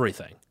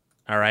everything,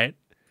 all right?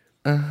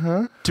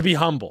 Uh-huh. To be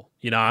humble,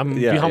 I'm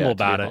Yeah, be humble to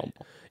about be it.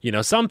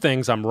 humble. Some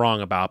things I'm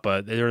wrong about,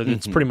 but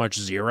it's pretty much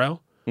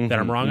zero that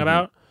I'm wrong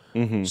about.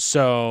 Mm-hmm.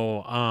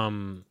 So,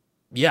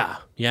 Yeah,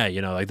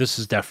 like this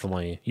is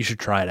definitely, you should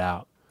try it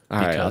out All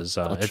right, because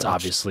I'll it's try.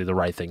 obviously the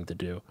right thing to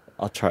do.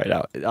 I'll try it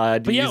out.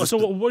 But yeah, so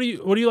what do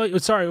you like?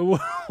 Sorry,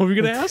 what were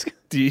you gonna ask?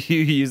 Do you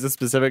use a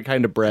specific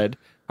kind of bread?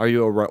 Are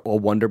you a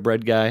Wonder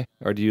Bread guy,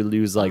 or do you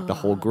use like the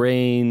whole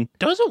grain?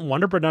 Doesn't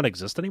Wonder Bread not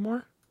exist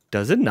anymore?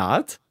 Does it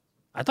not?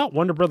 I thought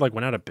Wonder Bread like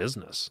went out of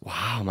business.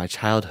 Wow, my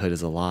childhood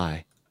is a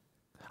lie.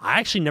 I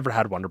actually never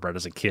had Wonder Bread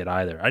as a kid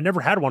either. I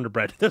never had Wonder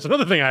Bread. That's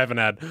another thing I haven't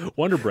had.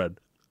 Wonder Bread.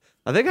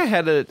 I think I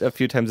had it a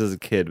few times as a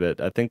kid,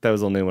 but I think that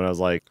was only when I was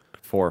like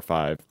 4 or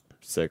 5,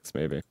 6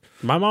 maybe.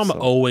 My mom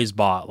always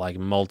bought like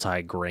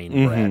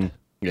multi-grain bread.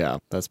 Yeah,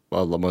 that's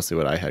mostly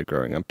what I had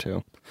growing up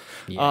too.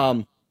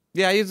 Yeah.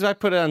 I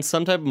put it on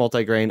some type of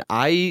multigrain.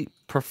 I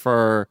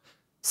prefer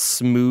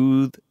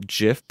smooth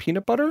Jif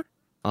peanut butter.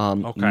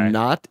 Okay.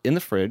 Not in the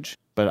fridge,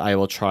 but I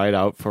will try it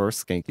out for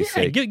skanky's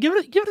sake. Give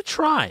it a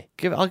try.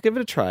 I'll give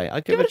it a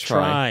try. Give it a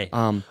try.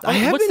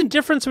 What's the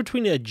difference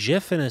between a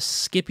Jif and a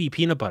Skippy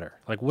peanut butter?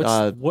 Like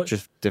what?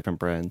 Just different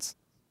brands.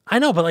 I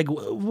know, but like,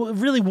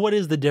 really, what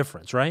is the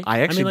difference, right?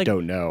 I actually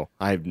don't know.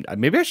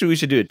 We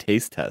should do a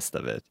taste test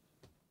of it.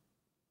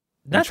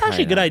 That's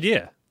actually a good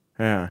idea.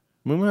 Yeah,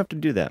 we might have to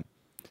do that.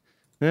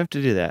 And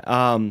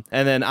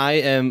then I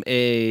am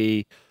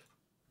a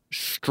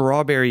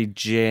strawberry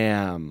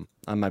jam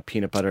on my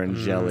peanut butter and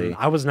jelly.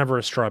 I was never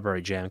a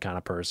strawberry jam kind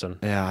of person.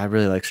 Yeah, I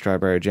really like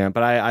strawberry jam,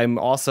 but I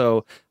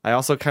also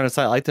kind of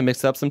like to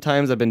mix it up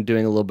sometimes. I've been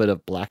doing a little bit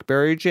of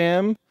blackberry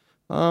jam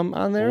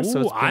on there.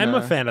 Ooh, I'm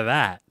a fan of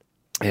that.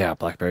 Yeah,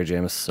 blackberry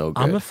jam is so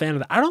good. I'm a fan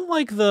of that. I don't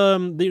like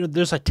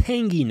there's a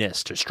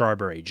tanginess to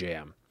strawberry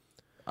jam.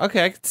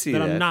 Okay, I can see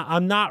that.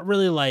 I'm not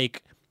really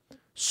like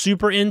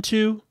super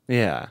into.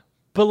 Yeah.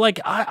 But like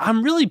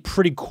I'm really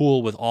pretty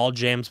cool with all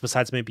jams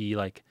besides maybe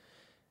like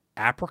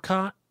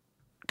apricot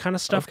kind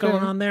of stuff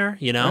going on there,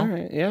 you know? All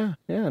right. Yeah.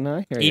 No,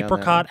 I hear you.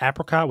 Apricot,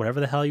 whatever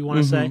the hell you want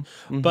to say.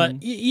 Mm-hmm.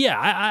 But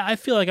yeah, I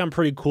feel like I'm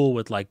pretty cool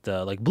with like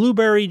the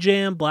blueberry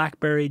jam,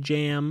 blackberry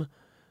jam.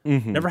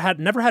 Mm-hmm. Never had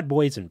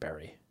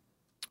boysenberry.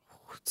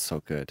 It's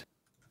so good.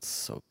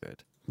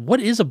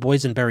 What is a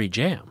boysenberry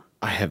jam?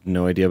 I have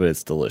no idea, but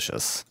it's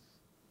delicious.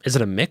 Is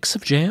it a mix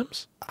of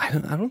jams? I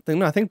don't think.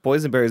 No, I think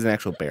boysenberry is an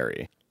actual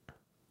berry.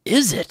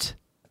 Is it?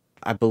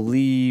 I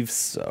believe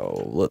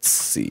so. Let's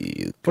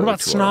see. What about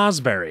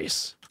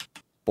snozberries?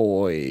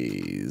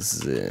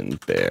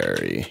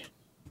 Boysenberry.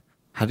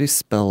 How do you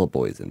spell a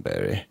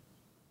boysenberry?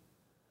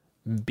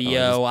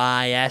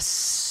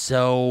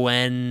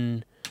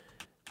 BOISONBRI.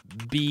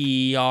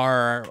 Maybe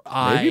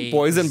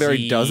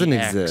boysenberry doesn't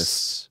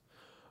exist.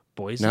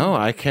 Boysenberry? No,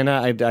 I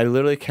cannot. I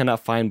literally cannot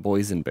find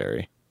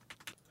boysenberry.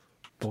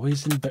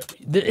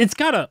 Boysenberry. It's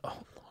got a.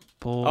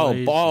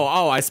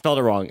 I spelled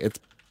it wrong.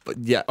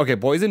 Okay,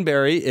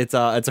 boysenberry. It's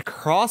a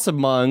cross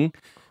among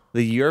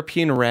the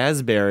European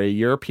raspberry,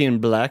 European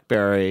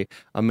blackberry,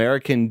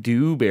 American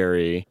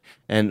dewberry,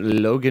 and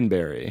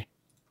loganberry.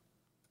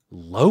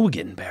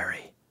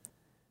 Loganberry.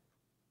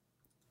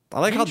 I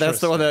like how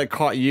that's the one that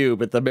caught you,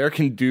 but the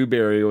American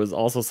dewberry was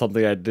also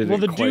something I didn't. Well,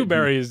 the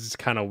dewberry is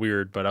kind of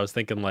weird, but I was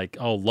thinking like,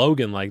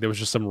 Logan, like there was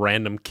just some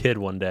random kid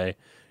one day.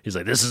 He's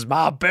like, "This is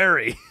my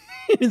berry."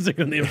 He's like,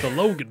 "Name it the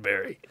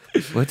Loganberry."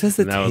 What does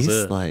it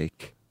taste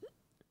like?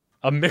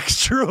 A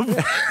mixture of.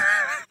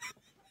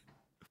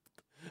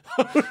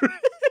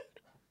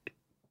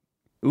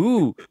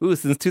 Ooh!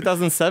 Since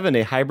 2007,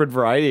 a hybrid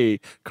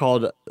variety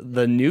called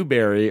the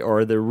Newberry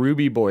or the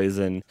Ruby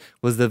Boysen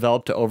was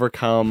developed to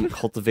overcome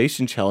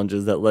cultivation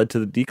challenges that led to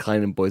the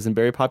decline in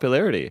boysenberry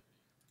popularity.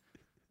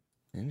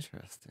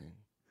 Interesting.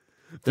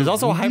 There's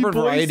also a hybrid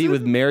variety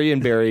with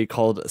Marionberry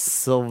called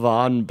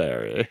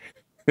Sylvanberry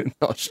in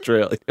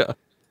Australia.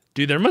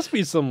 Dude, there must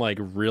be some like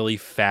really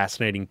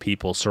fascinating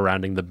people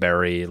surrounding the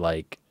berry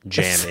like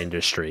jam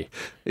industry.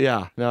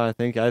 Yeah, no, I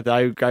think I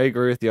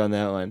agree with you on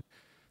that one.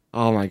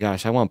 Oh my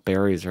gosh, I want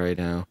berries right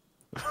now.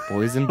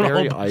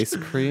 Boysenberry ice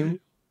cream.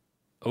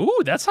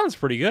 Ooh, that sounds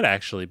pretty good,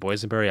 actually.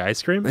 Boysenberry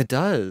ice cream. It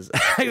does.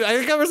 I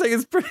think I was saying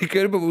it's pretty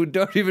good, but we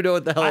don't even know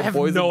what the hell. I have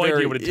no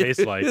idea what it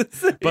tastes like.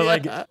 But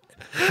like,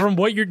 from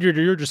what your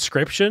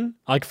description,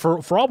 like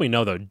for all we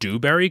know, though,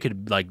 dewberry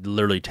could like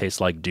literally taste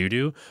like doo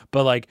doo.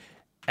 But like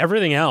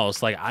everything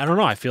else, like I don't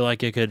know. I feel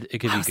like it could be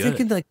good. I was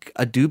thinking like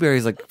a dewberry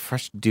is like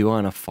fresh dew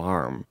on a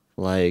farm,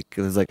 like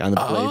it's like on the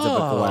blades of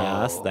a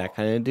glass, that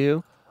kind of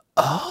dew.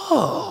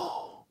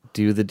 Oh,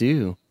 do the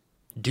dew.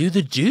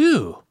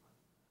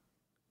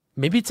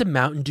 Maybe it's a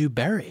Mountain Dew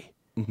berry.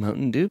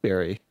 Mountain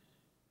Dewberry.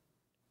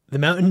 The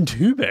Mountain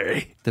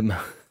Dewberry.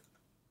 Yeah,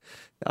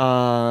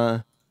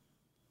 I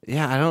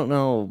don't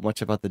know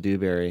much about the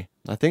dewberry.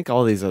 I think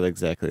all these are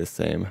exactly the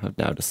same. I've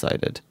now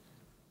decided.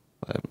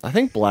 But I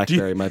think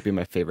blackberry might be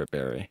my favorite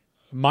berry.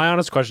 My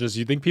honest question is: do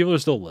you think people are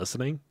still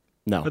listening?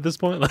 No. At this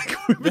point, like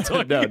we've been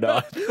talking.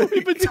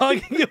 We've been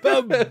talking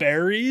about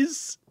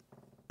berries.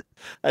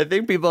 I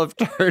think people have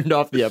turned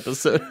off the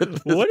episode.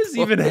 What is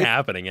even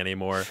happening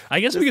anymore? I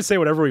guess we can say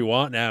whatever we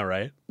want now,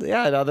 right?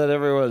 Yeah, now that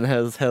everyone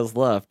has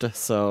left.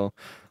 So,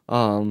 I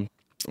don't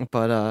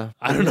know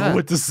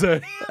what to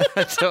say.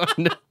 I don't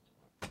know.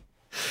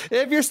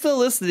 If you're still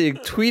listening,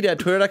 tweet at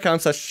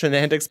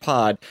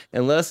twitter.com/shenanticspod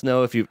and let us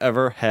know if you've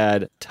ever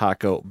had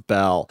Taco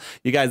Bell.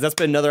 You guys, that's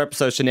been another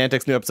episode of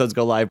Shenantics. New episodes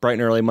go live bright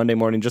and early Monday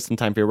morning, just in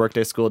time for your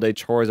workday, school day,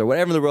 chores, or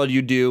whatever in the world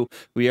you do.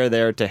 We are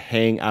there to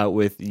hang out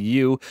with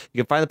you.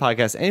 You can find the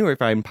podcast anywhere you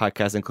find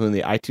podcasts, including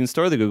the iTunes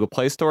Store, the Google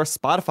Play Store,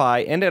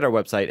 Spotify, and at our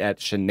website at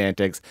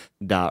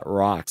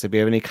shenantics.rocks. If you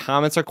have any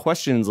comments or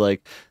questions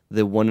like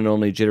the one and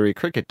only Jittery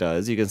Cricket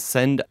does, you can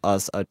send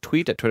us a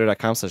tweet at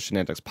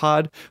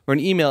twitter.com/shenanticspod or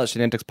an email at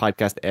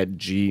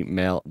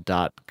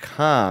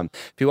shenanticspodcast@gmail.com.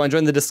 If you want to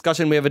join the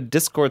discussion, we have a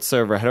Discord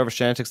server. Head over to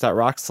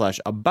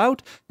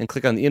shenantics.rocks/about and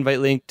click on the invite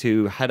link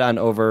to head on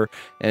over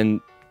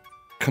and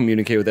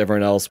communicate with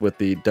everyone else with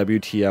the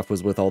WTF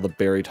was with all the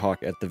Barry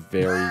talk at the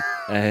very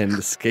end.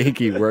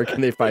 Skanky, where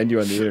can they find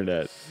you on the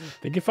internet?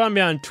 They can find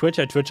me on Twitch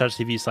at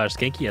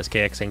twitch.tv/skanky,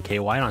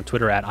 SKXNKY, and on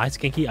Twitter at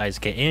iskanky,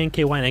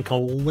 ISKANKY,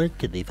 and where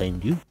can they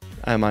find you?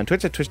 I'm on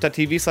Twitch at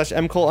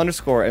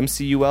twitch.tv/mcole_,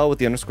 MCUL with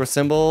the underscore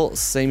symbol.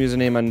 Same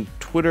username on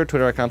Twitter,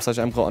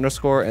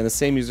 twitter.com/mcole_, and the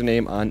same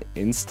username on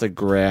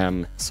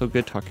Instagram. So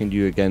good talking to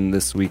you again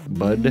this week,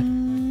 bud.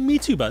 Me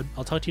too, bud.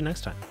 I'll talk to you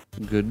next time.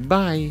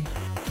 Goodbye.